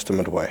Old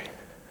Testament way.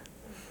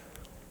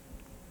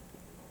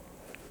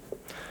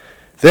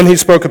 Then he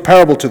spoke a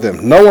parable to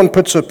them. No one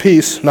puts a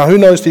piece. Now who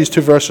knows these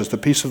two verses, the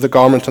piece of the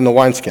garment and the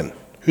wineskin?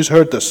 Who's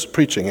heard this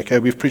preaching? Okay,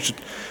 we've preached it.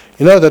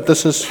 You know that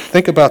this is,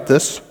 think about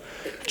this.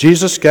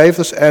 Jesus gave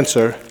this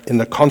answer in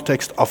the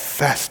context of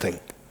fasting.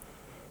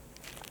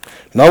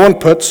 No one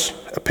puts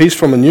a piece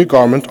from a new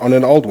garment on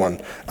an old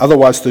one.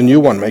 Otherwise the new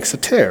one makes a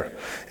tear.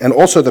 And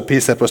also the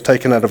piece that was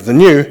taken out of the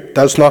new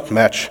does not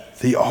match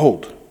the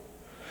old.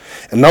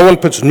 And no one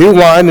puts new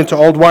wine into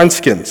old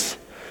wineskins.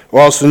 Or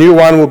else the new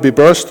wine will be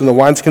burst, and the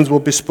wineskins will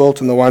be spilt,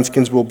 and the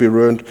wineskins will be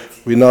ruined.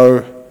 We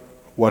know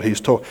what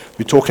he's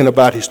talking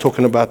about. He's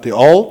talking about the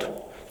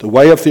old, the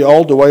way of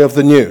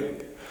the new.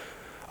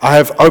 I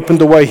have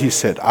opened the way, he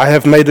said. I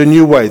have made a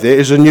new way. There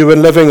is a new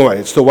and living way.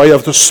 It's the way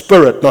of the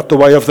Spirit, not the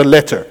way of the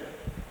letter.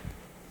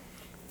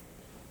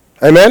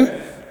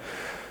 Amen?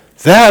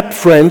 That,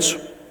 friends,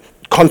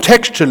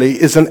 contextually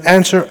is an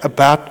answer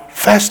about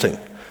fasting.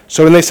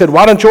 So when they said,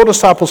 why don't your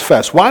disciples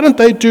fast? Why don't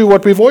they do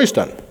what we've always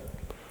done?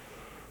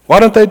 Why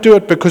don't they do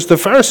it? Because the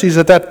Pharisees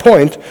at that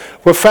point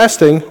were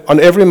fasting on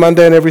every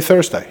Monday and every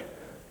Thursday.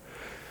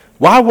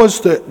 What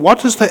is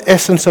the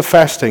essence of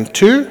fasting?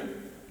 To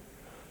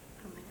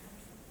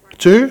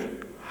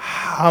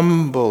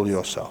humble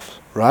yourself,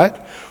 right?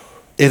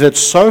 It had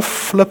so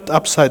flipped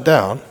upside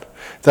down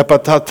that by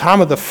the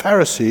time of the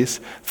Pharisees,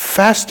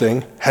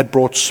 fasting had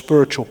brought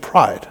spiritual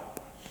pride.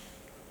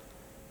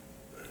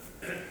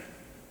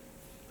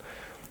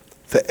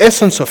 The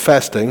essence of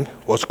fasting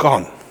was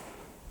gone,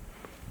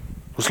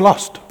 was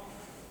lost.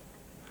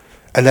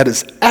 And that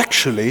is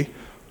actually,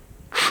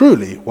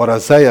 truly what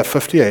Isaiah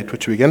 58,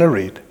 which we're going to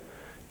read,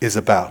 is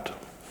about.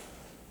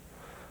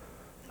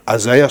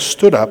 Isaiah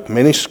stood up,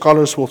 many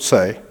scholars will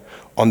say,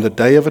 on the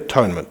Day of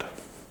Atonement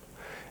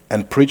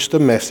and preached a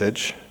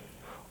message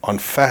on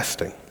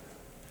fasting.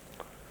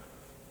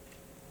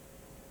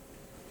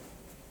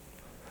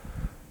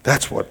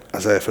 That's what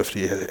Isaiah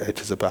 58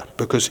 is about.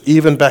 Because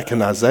even back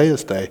in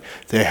Isaiah's day,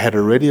 they had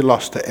already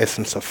lost the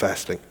essence of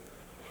fasting,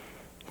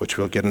 which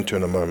we'll get into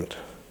in a moment.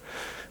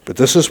 But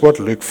this is what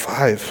Luke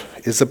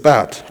 5 is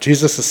about.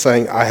 Jesus is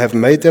saying, I have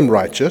made them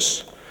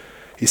righteous.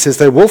 He says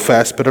they will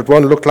fast, but it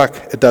won't look like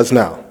it does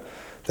now.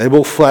 They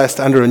will fast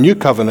under a new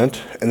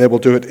covenant, and they will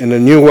do it in a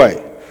new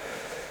way.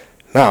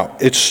 Now,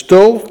 it's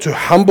still to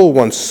humble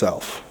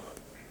oneself.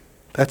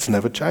 That's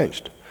never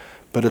changed.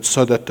 But it's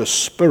so that the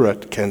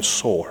spirit can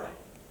soar.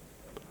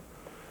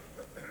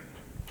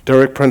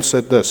 Derek Prince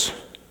said this,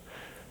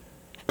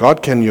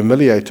 God can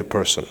humiliate a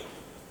person.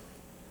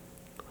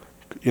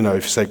 You know,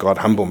 if you say, God,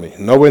 humble me.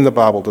 Nowhere in the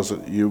Bible does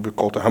it, you be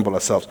called to humble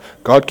ourselves.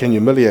 God can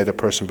humiliate a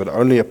person, but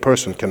only a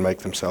person can make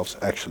themselves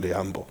actually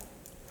humble.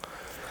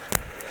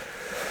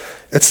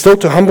 It's still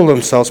to humble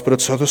themselves, but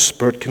it's so the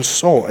Spirit can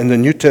soar. In the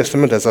New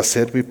Testament, as I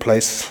said,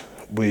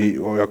 we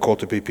are called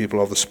to be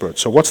people of the Spirit.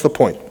 So what's the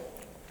point?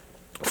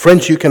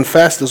 Friends, you can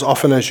fast as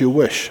often as you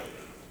wish.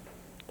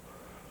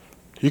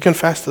 You can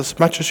fast as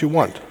much as you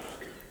want.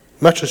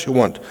 Much as you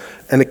want.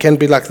 And it can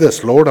be like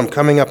this. Lord, I'm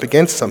coming up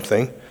against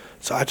something.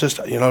 So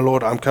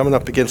Lord, I'm coming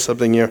up against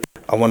something here.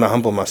 I want to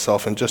humble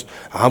myself and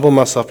I humble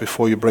myself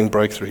before you bring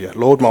breakthrough here.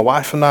 Lord, my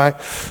wife and I,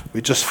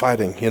 we're just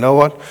fighting. You know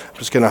what? I'm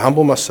just going to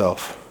humble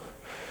myself.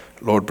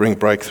 Lord, bring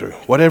breakthrough.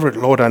 Whatever,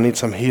 Lord, I need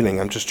some healing.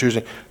 I'm just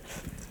choosing.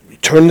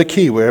 Turn the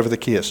key wherever the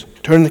key is.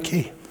 Turn the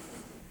key.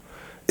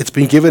 It's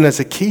been given as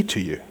a key to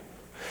you.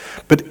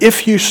 But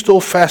if you still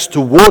fast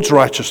towards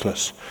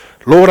righteousness,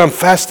 Lord, I'm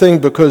fasting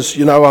because,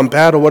 I'm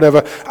bad or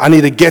whatever. I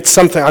need to get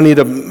something. I need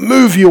to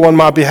move you on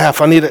my behalf.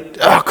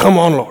 Come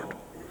on, Lord.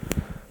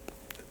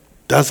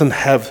 Doesn't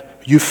have,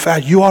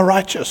 you are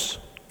righteous.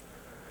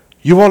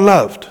 You are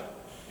loved.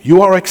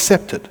 You are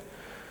accepted.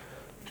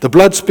 The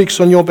blood speaks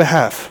on your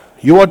behalf.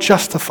 You are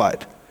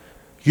justified.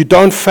 You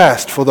don't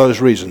fast for those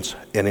reasons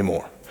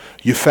anymore.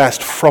 You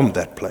fast from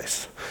that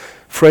place.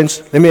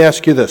 Friends, let me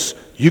ask you this.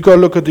 You go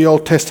look at the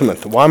Old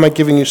Testament. Why am I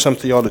giving you some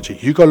theology?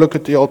 You go look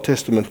at the Old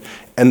Testament,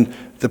 and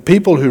the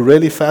people who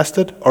really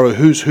fasted are a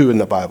who's who in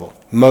the Bible.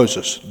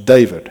 Moses,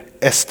 David,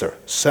 Esther,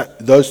 it's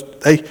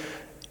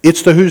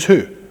the who's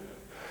who.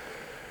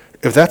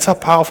 If that's how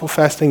powerful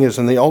fasting is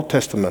in the Old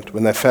Testament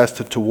when they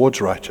fasted towards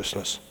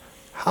righteousness,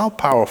 how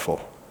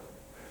powerful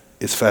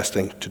is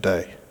fasting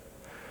today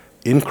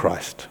in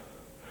Christ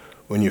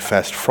when you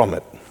fast from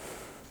it?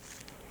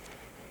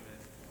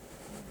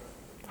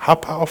 How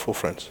powerful,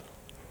 friends.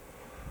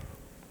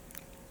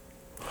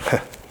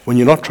 When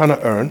you're not trying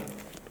to earn,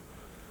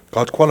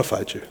 God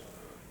qualified you.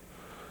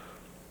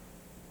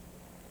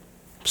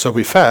 So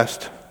we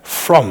fast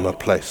from a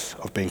place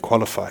of being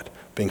qualified,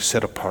 being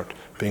set apart,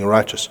 being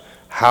righteous.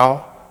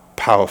 How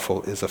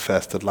powerful is a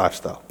fasted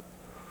lifestyle?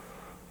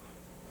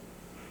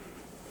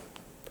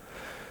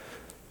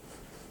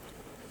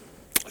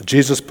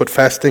 Jesus put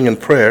fasting and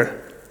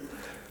prayer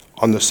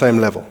on the same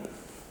level.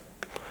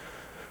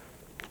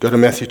 Go to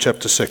Matthew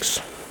chapter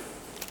 6.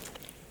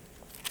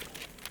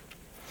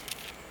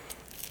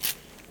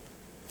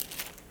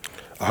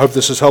 I hope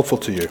this is helpful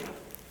to you.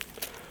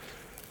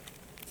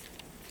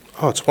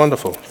 Oh, it's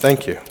wonderful.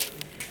 Thank you.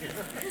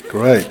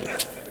 Great.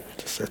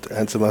 Just had to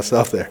answer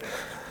myself there.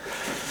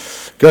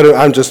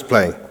 I'm just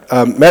playing.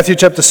 Matthew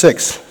chapter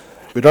 6.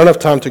 We don't have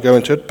time to go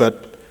into it,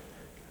 but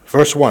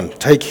verse 1.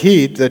 Take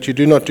heed that you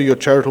do not do your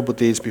charitable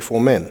deeds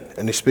before men.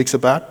 And he speaks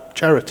about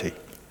charity,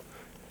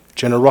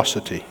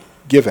 generosity,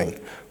 giving.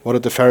 What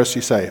did the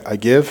Pharisees say? I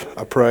give,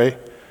 I pray,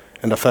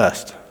 and I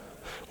fast.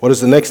 What is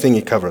the next thing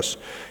he covers?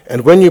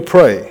 And when you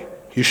pray,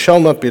 you shall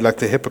not be like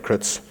the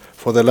hypocrites,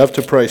 for they love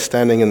to pray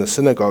standing in the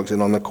synagogues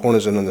and on the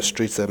corners and in the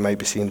streets that may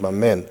be seen by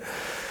men.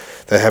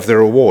 They have their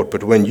reward.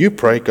 But when you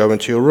pray, go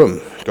into your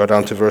room. Go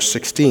down to verse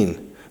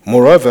 16.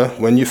 Moreover,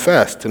 when you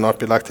fast, do not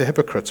be like the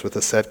hypocrites with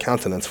a sad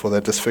countenance, for they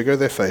disfigure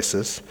their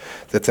faces,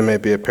 that they may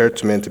be appeared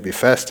to men to be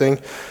fasting.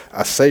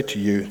 I say to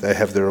you, they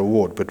have their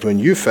reward. But when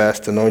you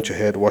fast, anoint your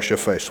head, wash your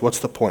face. What's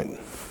the point?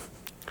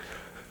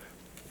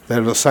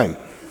 They're the same.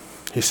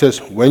 He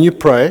says, when you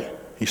pray,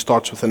 he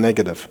starts with a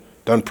negative.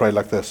 Don't pray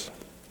like this.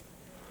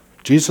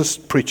 Jesus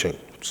preaching.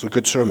 It's a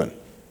good sermon.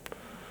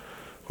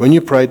 When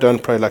you pray,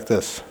 don't pray like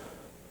this.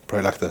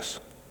 Pray like this.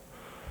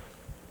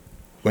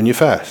 When you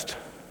fast,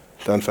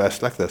 don't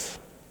fast like this.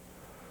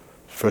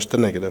 First the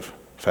negative,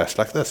 fast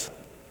like this.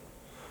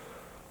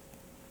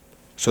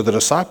 So the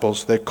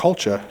disciples, their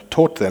culture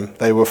taught them,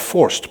 they were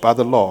forced by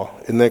the law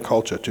in their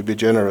culture to be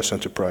generous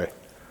and to pray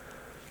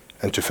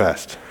and to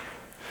fast.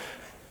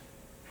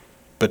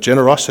 But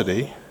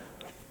generosity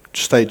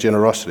stayed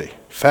generosity.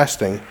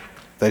 Fasting,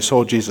 they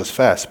saw Jesus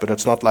fast, but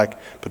it's not like,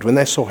 but when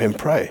they saw him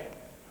pray,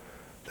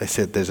 they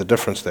said there's a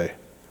difference there.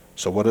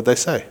 So what did they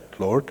say?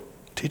 Lord,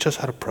 teach us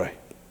how to pray.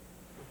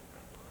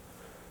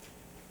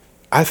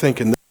 I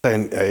think in this day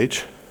and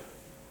age,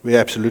 we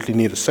absolutely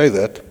need to say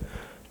that,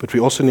 but we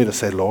also need to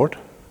say, Lord,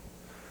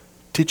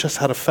 teach us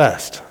how to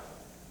fast.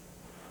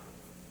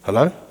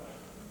 Hello?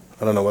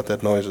 I don't know what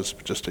that noise is,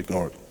 but just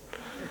ignore it.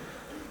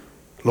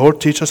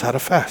 Lord, teach us how to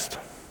fast.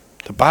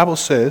 The Bible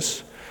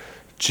says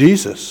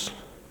Jesus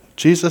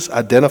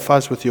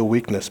identifies with your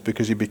weakness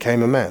because he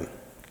became a man.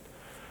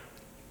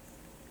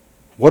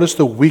 What is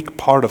the weak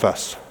part of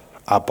us?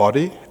 Our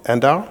body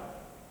and our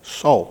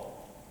soul.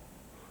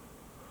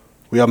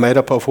 We are made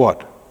up of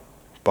what?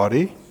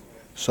 Body,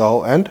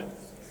 soul, and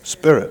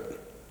spirit.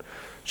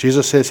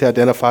 Jesus says he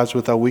identifies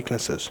with our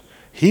weaknesses.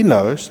 He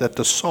knows that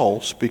the soul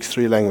speaks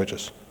 3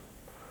 languages.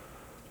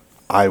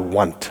 I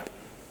want.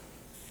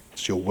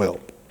 It's your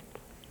will.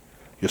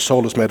 Your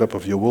soul is made up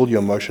of your will,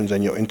 your emotions,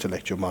 and your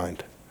intellect, your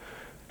mind.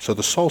 So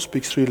the soul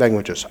speaks 3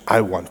 languages.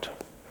 I want.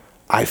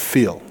 I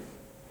feel.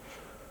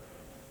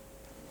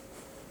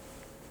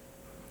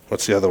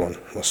 What's the other one?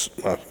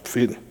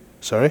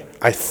 Sorry?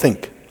 I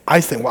think. I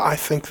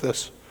think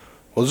this.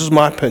 Well, this is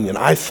my opinion.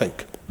 I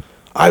think.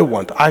 I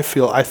want. I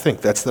feel. I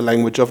think. That's the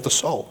language of the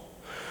soul.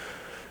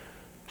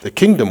 The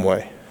kingdom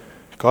way.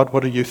 God,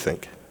 what do you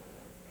think?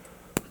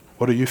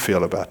 What do you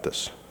feel about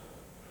this?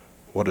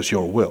 What is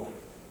your will?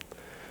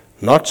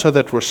 Not so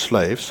that we're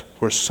slaves,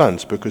 we're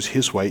sons, because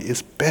his way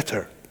is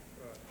better.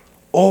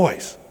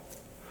 Always.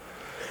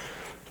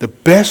 The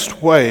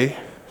best way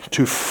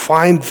to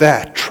find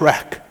that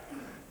track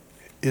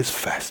is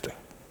fasting.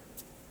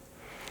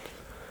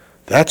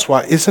 That's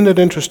why, isn't it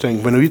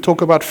interesting, when we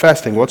talk about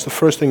fasting, what's the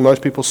first thing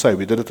most people say?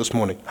 We did it this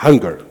morning.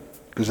 Hunger,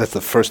 because that's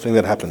the first thing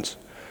that happens.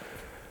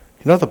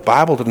 You know, the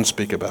Bible didn't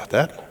speak about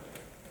that.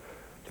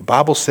 The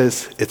Bible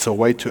says it's a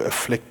way to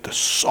afflict the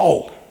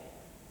soul,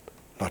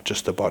 not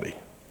just the body.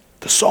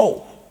 The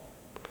soul.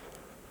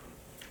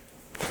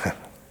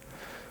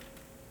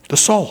 The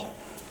soul.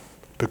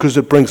 Because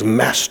it brings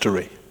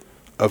mastery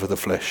over the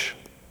flesh.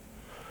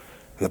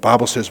 And the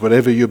Bible says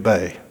whatever you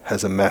obey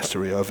has a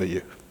mastery over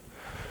you.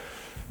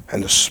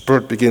 And the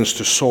spirit begins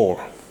to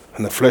soar.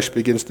 And the flesh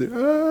begins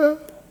to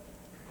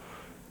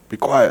be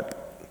quiet.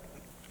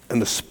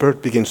 And the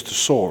spirit begins to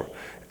soar.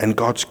 and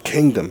God's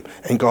kingdom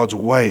and God's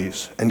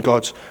ways and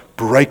God's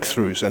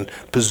breakthroughs and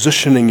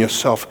positioning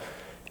yourself,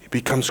 it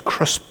becomes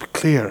crisp,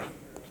 clear,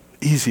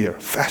 easier,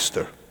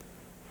 faster.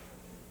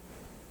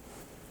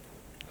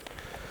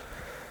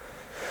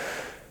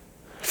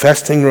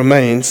 Fasting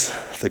remains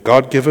the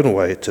God-given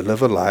way to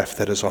live a life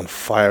that is on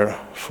fire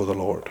for the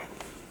Lord.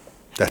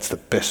 That's the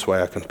best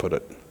way I can put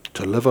it.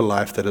 To live a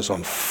life that is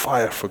on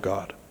fire for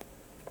God.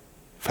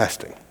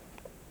 Fasting.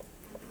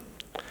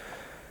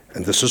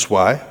 And this is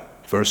why,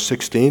 verse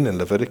 16 in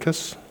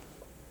Leviticus,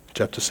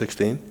 chapter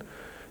 16,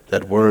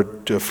 that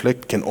word to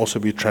afflict can also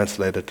be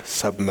translated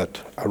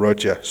submit. I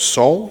wrote here,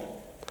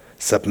 soul,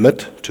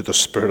 submit to the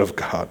Spirit of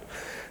God.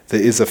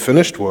 There is a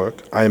finished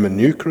work. I am a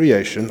new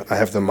creation. I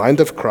have the mind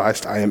of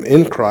Christ. I am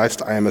in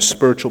Christ. I am a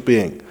spiritual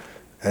being.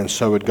 And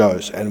so it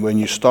goes. And when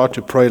you start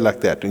to pray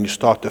like that, and you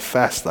start to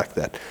fast like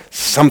that,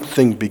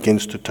 something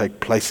begins to take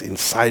place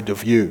inside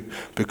of you,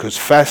 because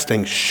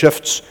fasting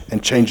shifts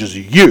and changes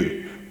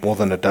you more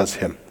than it does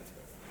him.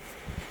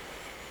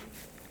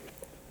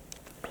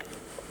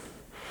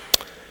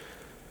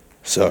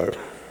 So,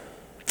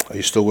 are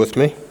you still with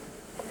me?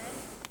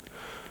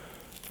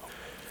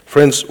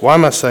 Friends, why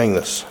am I saying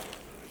this?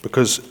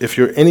 Because if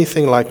you're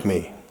anything like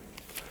me,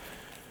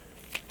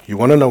 you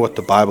want to know what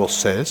the Bible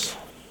says,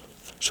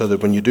 so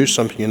that when you do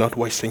something, you're not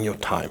wasting your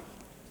time.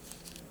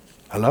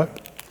 Hello?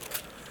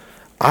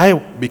 I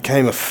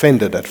became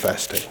offended at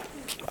fasting.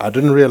 I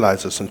didn't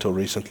realize this until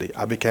recently.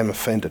 I became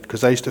offended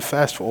because I used to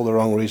fast for all the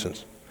wrong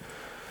reasons.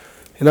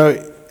 You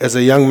know, as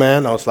a young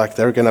man, I was like,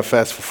 they're going to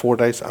fast for 4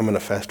 days, I'm going to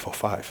fast for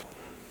 5.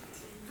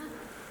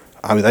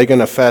 I mean, they're going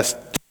to fast,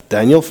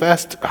 Daniel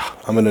fast,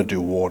 I'm going to do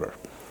water.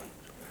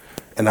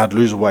 And I'd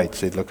lose weight,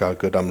 say, look how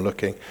good I'm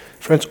looking.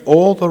 Friends,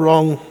 all the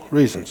wrong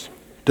reasons.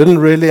 Didn't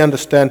really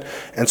understand,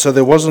 and so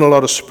there wasn't a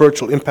lot of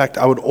spiritual impact.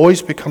 I would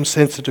always become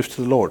sensitive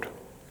to the Lord,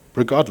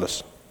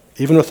 regardless,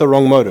 even with the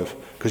wrong motive,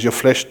 because your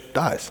flesh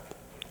dies.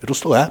 It'll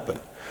still happen.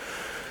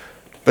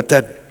 But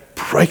that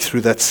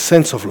breakthrough, that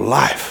sense of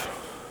life,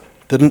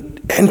 didn't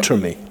enter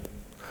me.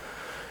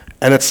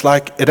 And it's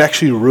like it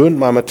actually ruined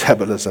my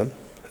metabolism,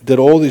 did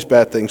all these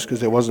bad things because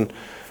there wasn't.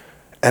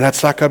 And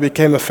it's like I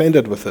became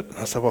offended with it.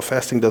 I said, well,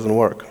 fasting doesn't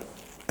work.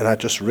 And I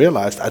just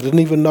realized I didn't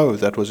even know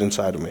that was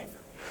inside of me.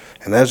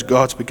 And as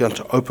God's begun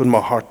to open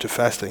my heart to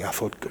fasting, I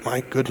thought,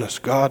 my goodness,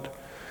 God,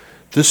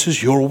 this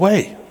is your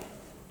way.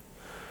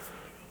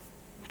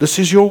 This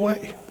is your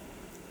way.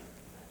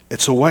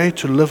 It's a way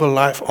to live a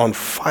life on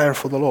fire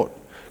for the Lord,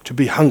 to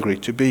be hungry,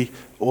 to be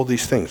all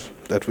these things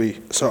that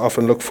we so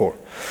often look for.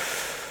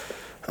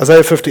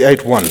 Isaiah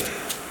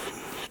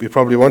 58:1. We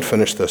probably won't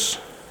finish this.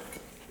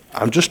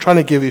 I'm just trying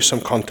to give you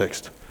some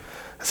context.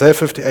 Isaiah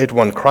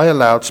 58:1. Cry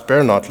aloud,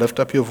 spare not, lift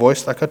up your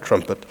voice like a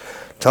trumpet.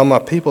 Tell my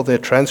people their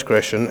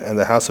transgression and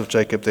the house of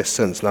Jacob their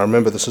sins. Now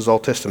remember, this is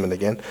Old Testament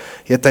again.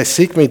 Yet they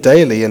seek me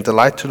daily and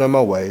delight to know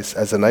my ways,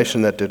 as a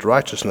nation that did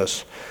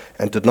righteousness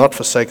and did not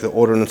forsake the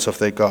ordinance of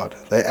their God.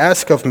 They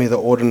ask of me the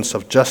ordinance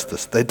of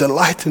justice. They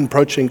delight in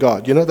approaching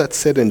God. You know, that's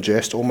said in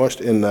jest,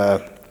 almost in,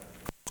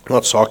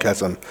 not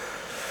sarcasm.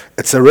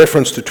 It's a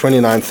reference to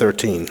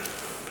 29:13.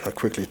 I'll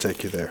quickly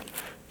take you there.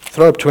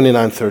 Throw up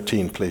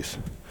 29:13, please.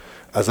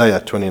 Isaiah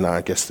 29.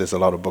 I guess there's a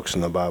lot of books in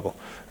the Bible.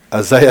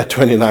 Isaiah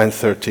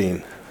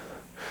 29:13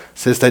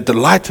 says they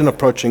delight in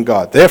approaching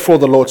God. Therefore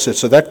the Lord said,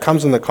 so that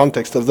comes in the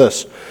context of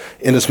this.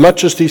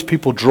 Inasmuch as these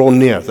people draw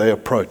near, they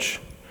approach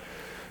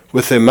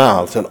with their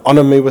mouths and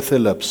honor me with their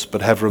lips,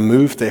 but have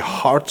removed their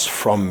hearts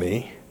from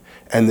me,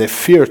 and their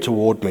fear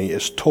toward me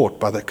is taught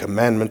by the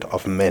commandment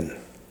of men.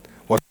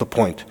 What's the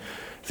point?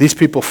 These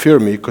people fear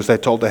me because they're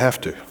told they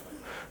have to.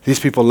 These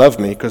people love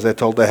me because they're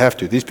told they have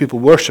to. These people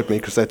worship me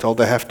because they're told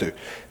they have to.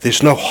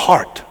 There's no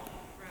heart.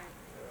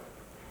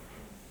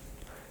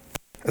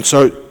 And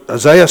so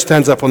Isaiah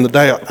stands up on the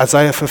day of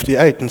Isaiah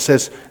 58 and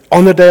says,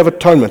 on the Day of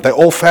Atonement, they're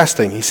all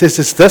fasting. He says,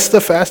 is this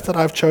the fast that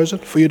I've chosen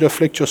for you to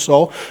afflict your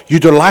soul? You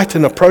delight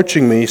in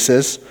approaching me, he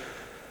says.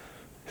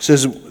 He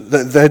says,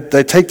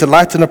 they take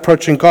delight in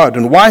approaching God.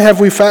 And why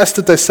have we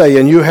fasted, they say,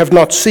 and you have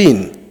not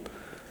seen?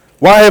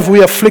 Why have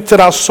we afflicted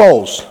our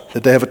souls, the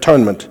Day of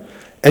Atonement,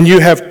 and you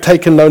have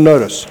taken no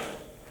notice?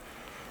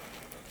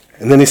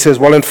 And then he says,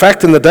 well, in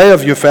fact, in the day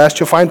of your fast,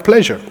 you'll find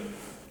pleasure.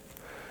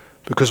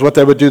 Because what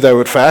they would do, they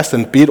would fast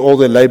and beat all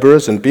their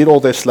laborers and beat all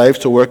their slaves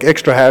to work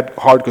extra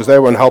hard because they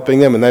weren't helping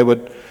them. And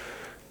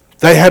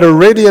they had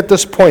already at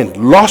this point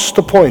lost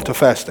the point of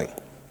fasting.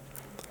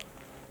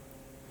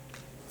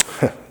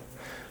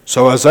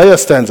 So Isaiah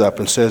stands up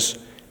and says,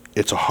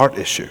 it's a heart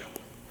issue.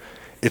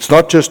 It's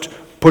not just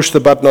push the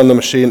button on the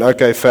machine,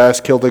 okay,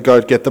 fast, kill the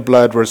goat, get the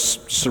blood, we're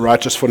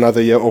righteous for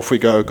another year, off we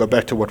go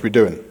back to what we're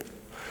doing.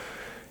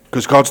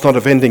 Because God's not a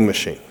vending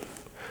machine.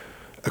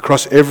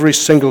 Across every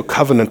single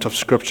covenant of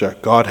Scripture,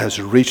 God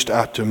has reached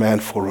out to man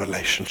for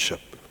relationship.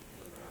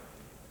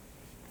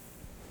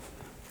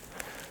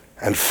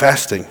 And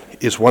fasting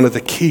is one of the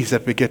keys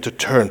that we get to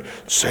turn.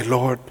 Say,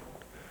 Lord,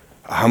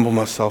 I humble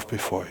myself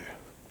before you.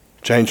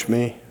 Change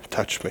me,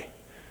 touch me.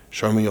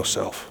 Show me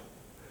yourself.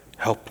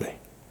 Help me.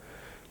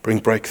 Bring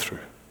breakthrough.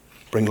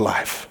 Bring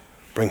life.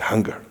 Bring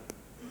hunger.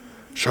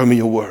 Show me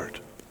your word.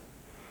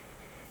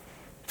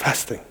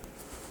 Fasting.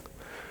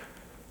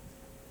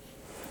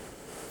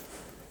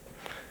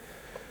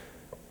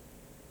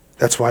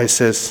 That's why he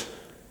says,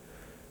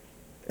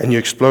 and you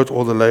exploit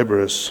all the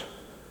laborers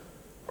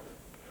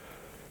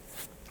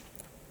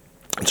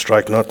and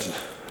strike not.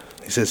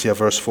 He says here,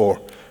 verse 4,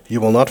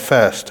 you will not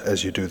fast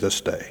as you do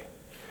this day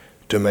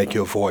to make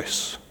your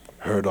voice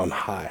heard on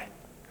high.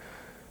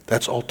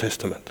 That's Old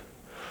Testament.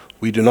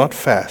 We do not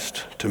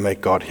fast to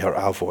make God hear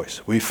our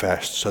voice. We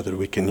fast so that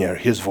we can hear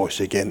his voice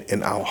again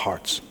in our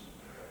hearts.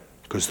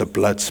 Because the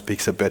blood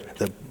speaks a bit.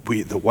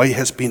 The way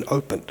has been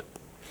opened.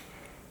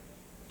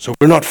 So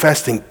we're not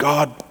fasting.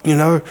 God,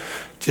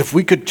 if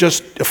we could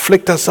just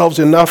afflict ourselves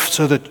enough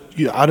so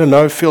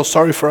that, feel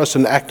sorry for us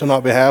and act on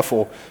our behalf,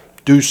 or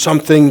do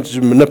something to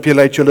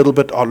manipulate you a little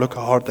bit. Oh, look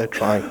how hard they're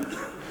trying.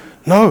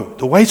 No,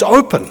 the way's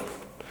open.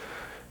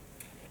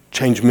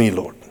 Change me,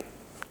 Lord.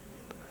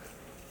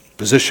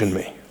 Position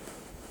me.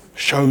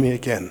 Show me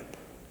again.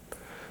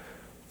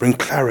 Bring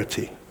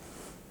clarity.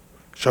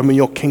 Show me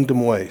your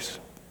kingdom ways.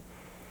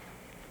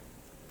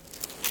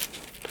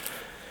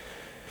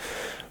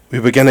 We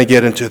begin to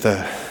get into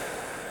the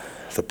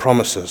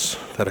promises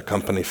that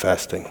accompany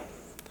fasting,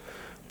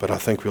 but I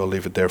think we'll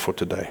leave it there for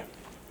today.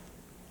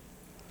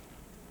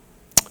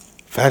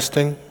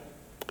 Fasting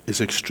is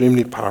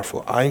extremely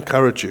powerful. I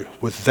encourage you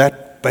with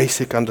that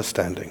basic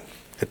understanding.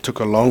 It took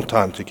a long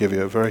time to give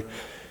you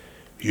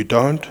you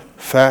don't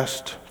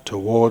fast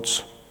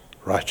towards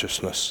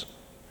righteousness.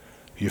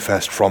 You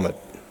fast from it.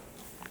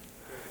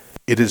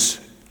 It's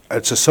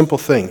a simple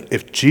thing.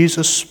 If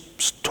Jesus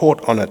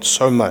taught on it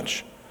so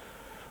much,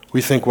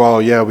 we think,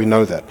 well, yeah, we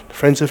know that.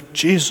 Friends, if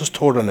Jesus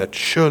taught on it,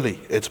 surely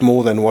it's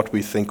more than what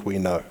we think we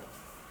know.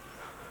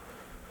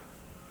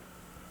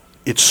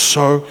 It's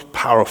so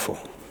powerful,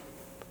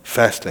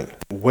 fasting,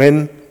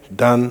 when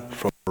done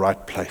from the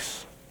right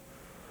place.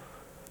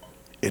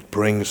 It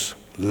brings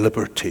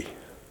liberty.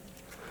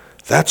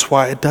 That's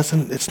why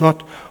it's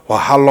not, well,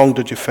 how long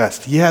did you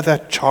fast? Yeah,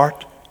 that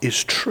chart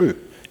is true.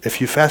 If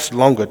you fast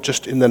longer,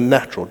 just in the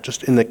natural,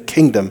 just in the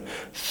kingdom,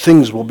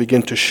 things will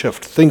begin to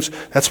shift.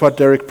 That's what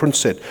Derek Prince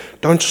said.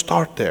 Don't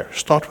start there.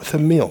 Start with a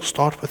meal.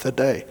 Start with a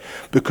day.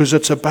 Because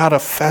it's about a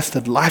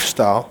fasted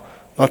lifestyle,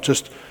 not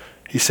just,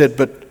 he said,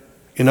 but,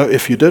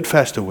 if you did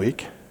fast a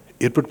week,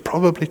 it would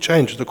probably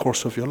change the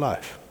course of your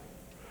life.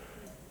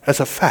 As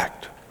a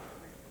fact.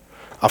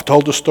 I've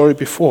told the story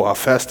before. I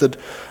fasted,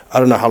 I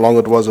don't know how long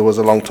it was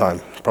a long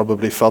time.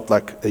 Probably felt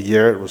like a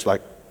year. It was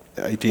like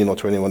 18 or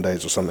 21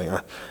 days or something.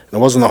 And it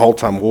wasn't the whole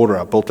time water.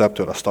 I built up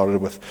to it. I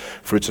started with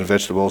fruits and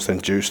vegetables,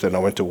 then juice, then I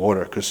went to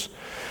water because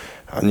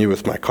I knew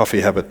with my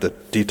coffee habit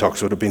that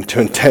detox would have been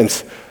too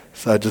intense.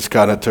 So I just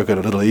kind of took it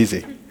a little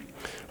easy.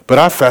 But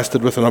I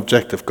fasted with an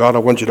objective. God, I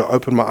want you to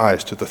open my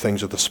eyes to the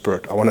things of the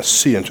Spirit. I want to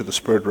see into the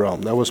Spirit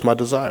realm. That was my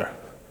desire.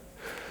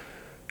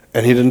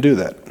 And he didn't do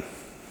that.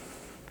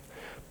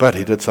 But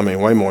he did something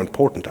way more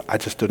important. I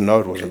just didn't know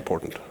it was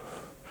important.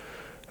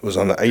 It was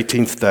on the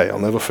 18th day. I'll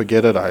never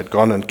forget it. I had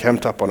gone and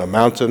camped up on a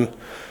mountain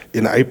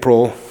in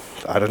April.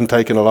 I hadn't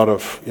taken a lot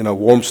of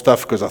warm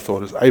stuff because I thought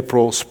it was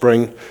April,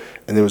 spring,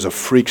 and there was a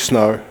freak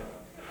snow.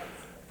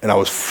 And I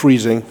was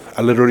freezing.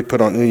 I literally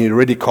put on, you're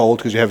already cold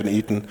because you haven't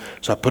eaten.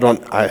 So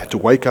I had to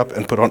wake up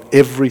and put on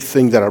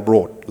everything that I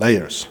brought,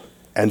 layers.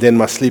 And then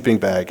my sleeping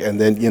bag,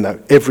 and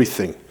then,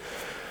 everything.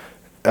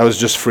 I was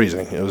just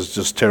freezing. It was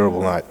just a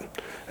terrible night.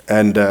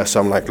 And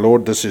so I'm like,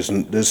 Lord, this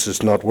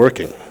is not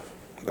working.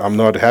 I'm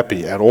not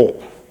happy at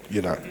all.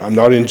 I'm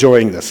not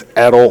enjoying this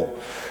at all.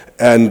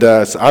 And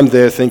so I'm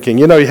there thinking,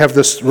 you have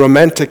this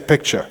romantic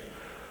picture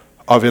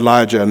of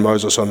Elijah and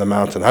Moses on the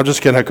mountain. I'm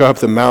just going to go up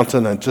the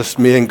mountain and just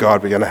me and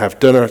God, we're going to have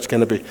dinner. It's going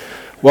to be,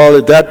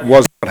 well, that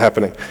was not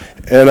happening.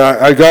 And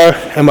I go,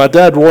 and my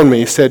dad warned me.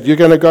 He said, you're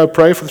going to go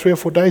pray for 3 or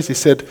 4 days? He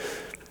said,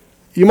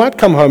 you might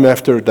come home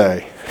after a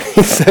day.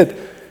 He said,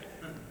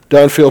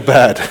 don't feel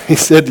bad. He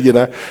said,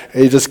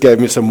 he just gave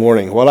me some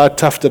warning. Well, I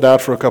toughed it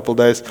out for a couple of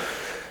days.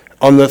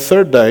 On the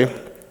 3rd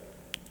day,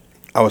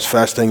 I was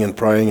fasting and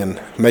praying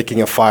and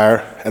making a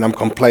fire, and I'm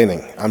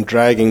complaining. I'm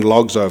dragging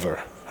logs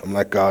over. I'm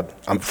like, God,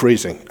 I'm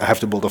freezing. I have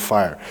to build a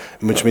fire,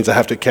 which means I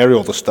have to carry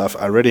all the stuff.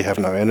 I already have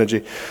no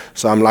energy.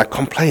 So I'm like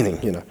complaining,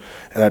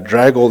 And I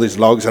drag all these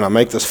logs and I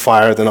make this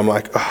fire. Then I'm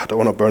like, I don't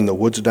want to burn the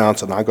woods down,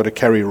 so now I've got to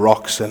carry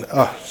rocks. And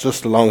it's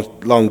just a long,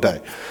 long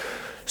day.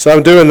 So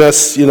I'm doing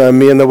this,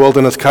 me in the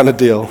wilderness kind of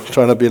deal,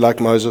 trying to be like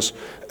Moses.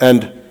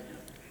 And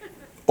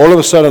all of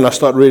a sudden I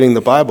start reading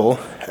the Bible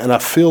and I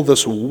feel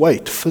this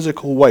weight,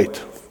 physical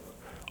weight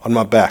on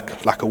my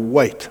back, like a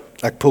weight,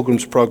 like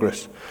Pilgrim's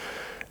Progress.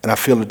 And I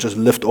feel it just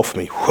lift off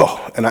me.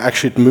 Whoa. And I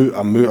actually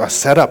I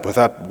sat up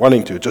without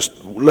wanting to,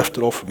 just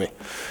lifted off of me.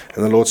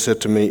 And the Lord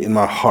said to me in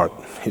my heart,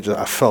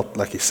 I felt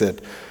like he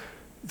said,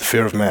 the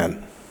fear of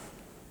man.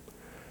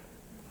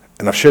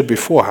 And I've shared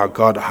before how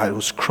I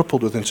was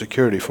crippled with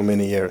insecurity for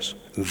many years.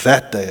 And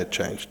that day it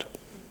changed.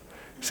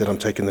 He said, I'm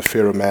taking the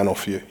fear of man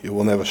off you. You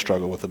will never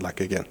struggle with it like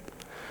again.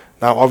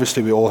 Now,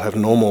 obviously, we all have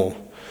normal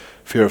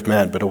fear of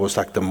man, but it was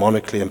like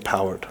demonically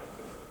empowered.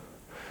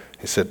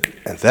 He said,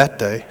 and that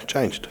day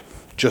changed.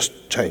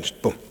 just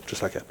changed. Boom,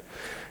 just like that.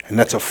 And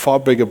that's a far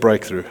bigger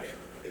breakthrough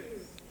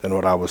than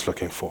what I was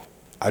looking for.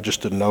 I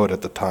just didn't know it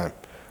at the time.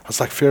 I was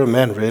like, fear of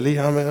man, really?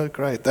 I mean, oh,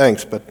 great,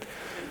 thanks. But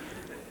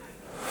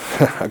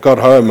I got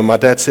home and my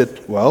dad said,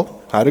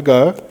 well, how'd it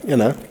go?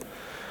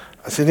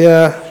 I said,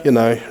 yeah,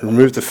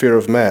 remove the fear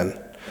of man.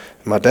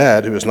 And my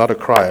dad, who is not a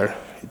crier,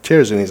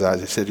 tears in his eyes.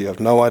 He said, you have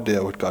no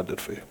idea what God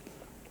did for you.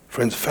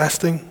 Friends,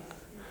 fasting,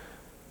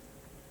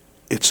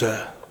 it's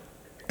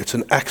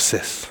an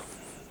access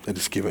that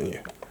is given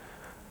you.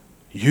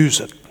 Use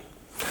it.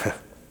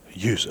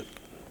 Use it.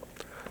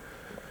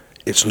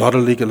 It's not a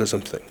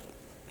legalism thing.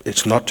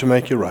 It's not to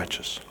make you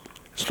righteous.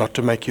 It's not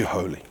to make you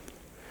holy.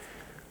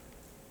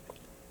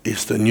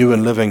 It's the new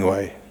and living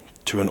way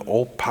to an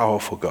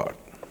all-powerful God.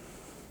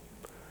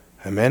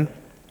 Amen?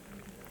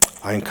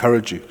 I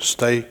encourage you,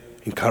 stay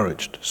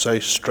encouraged, stay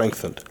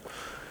strengthened.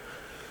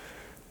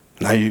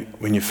 Now,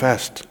 when you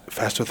fast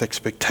with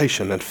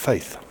expectation and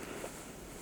faith.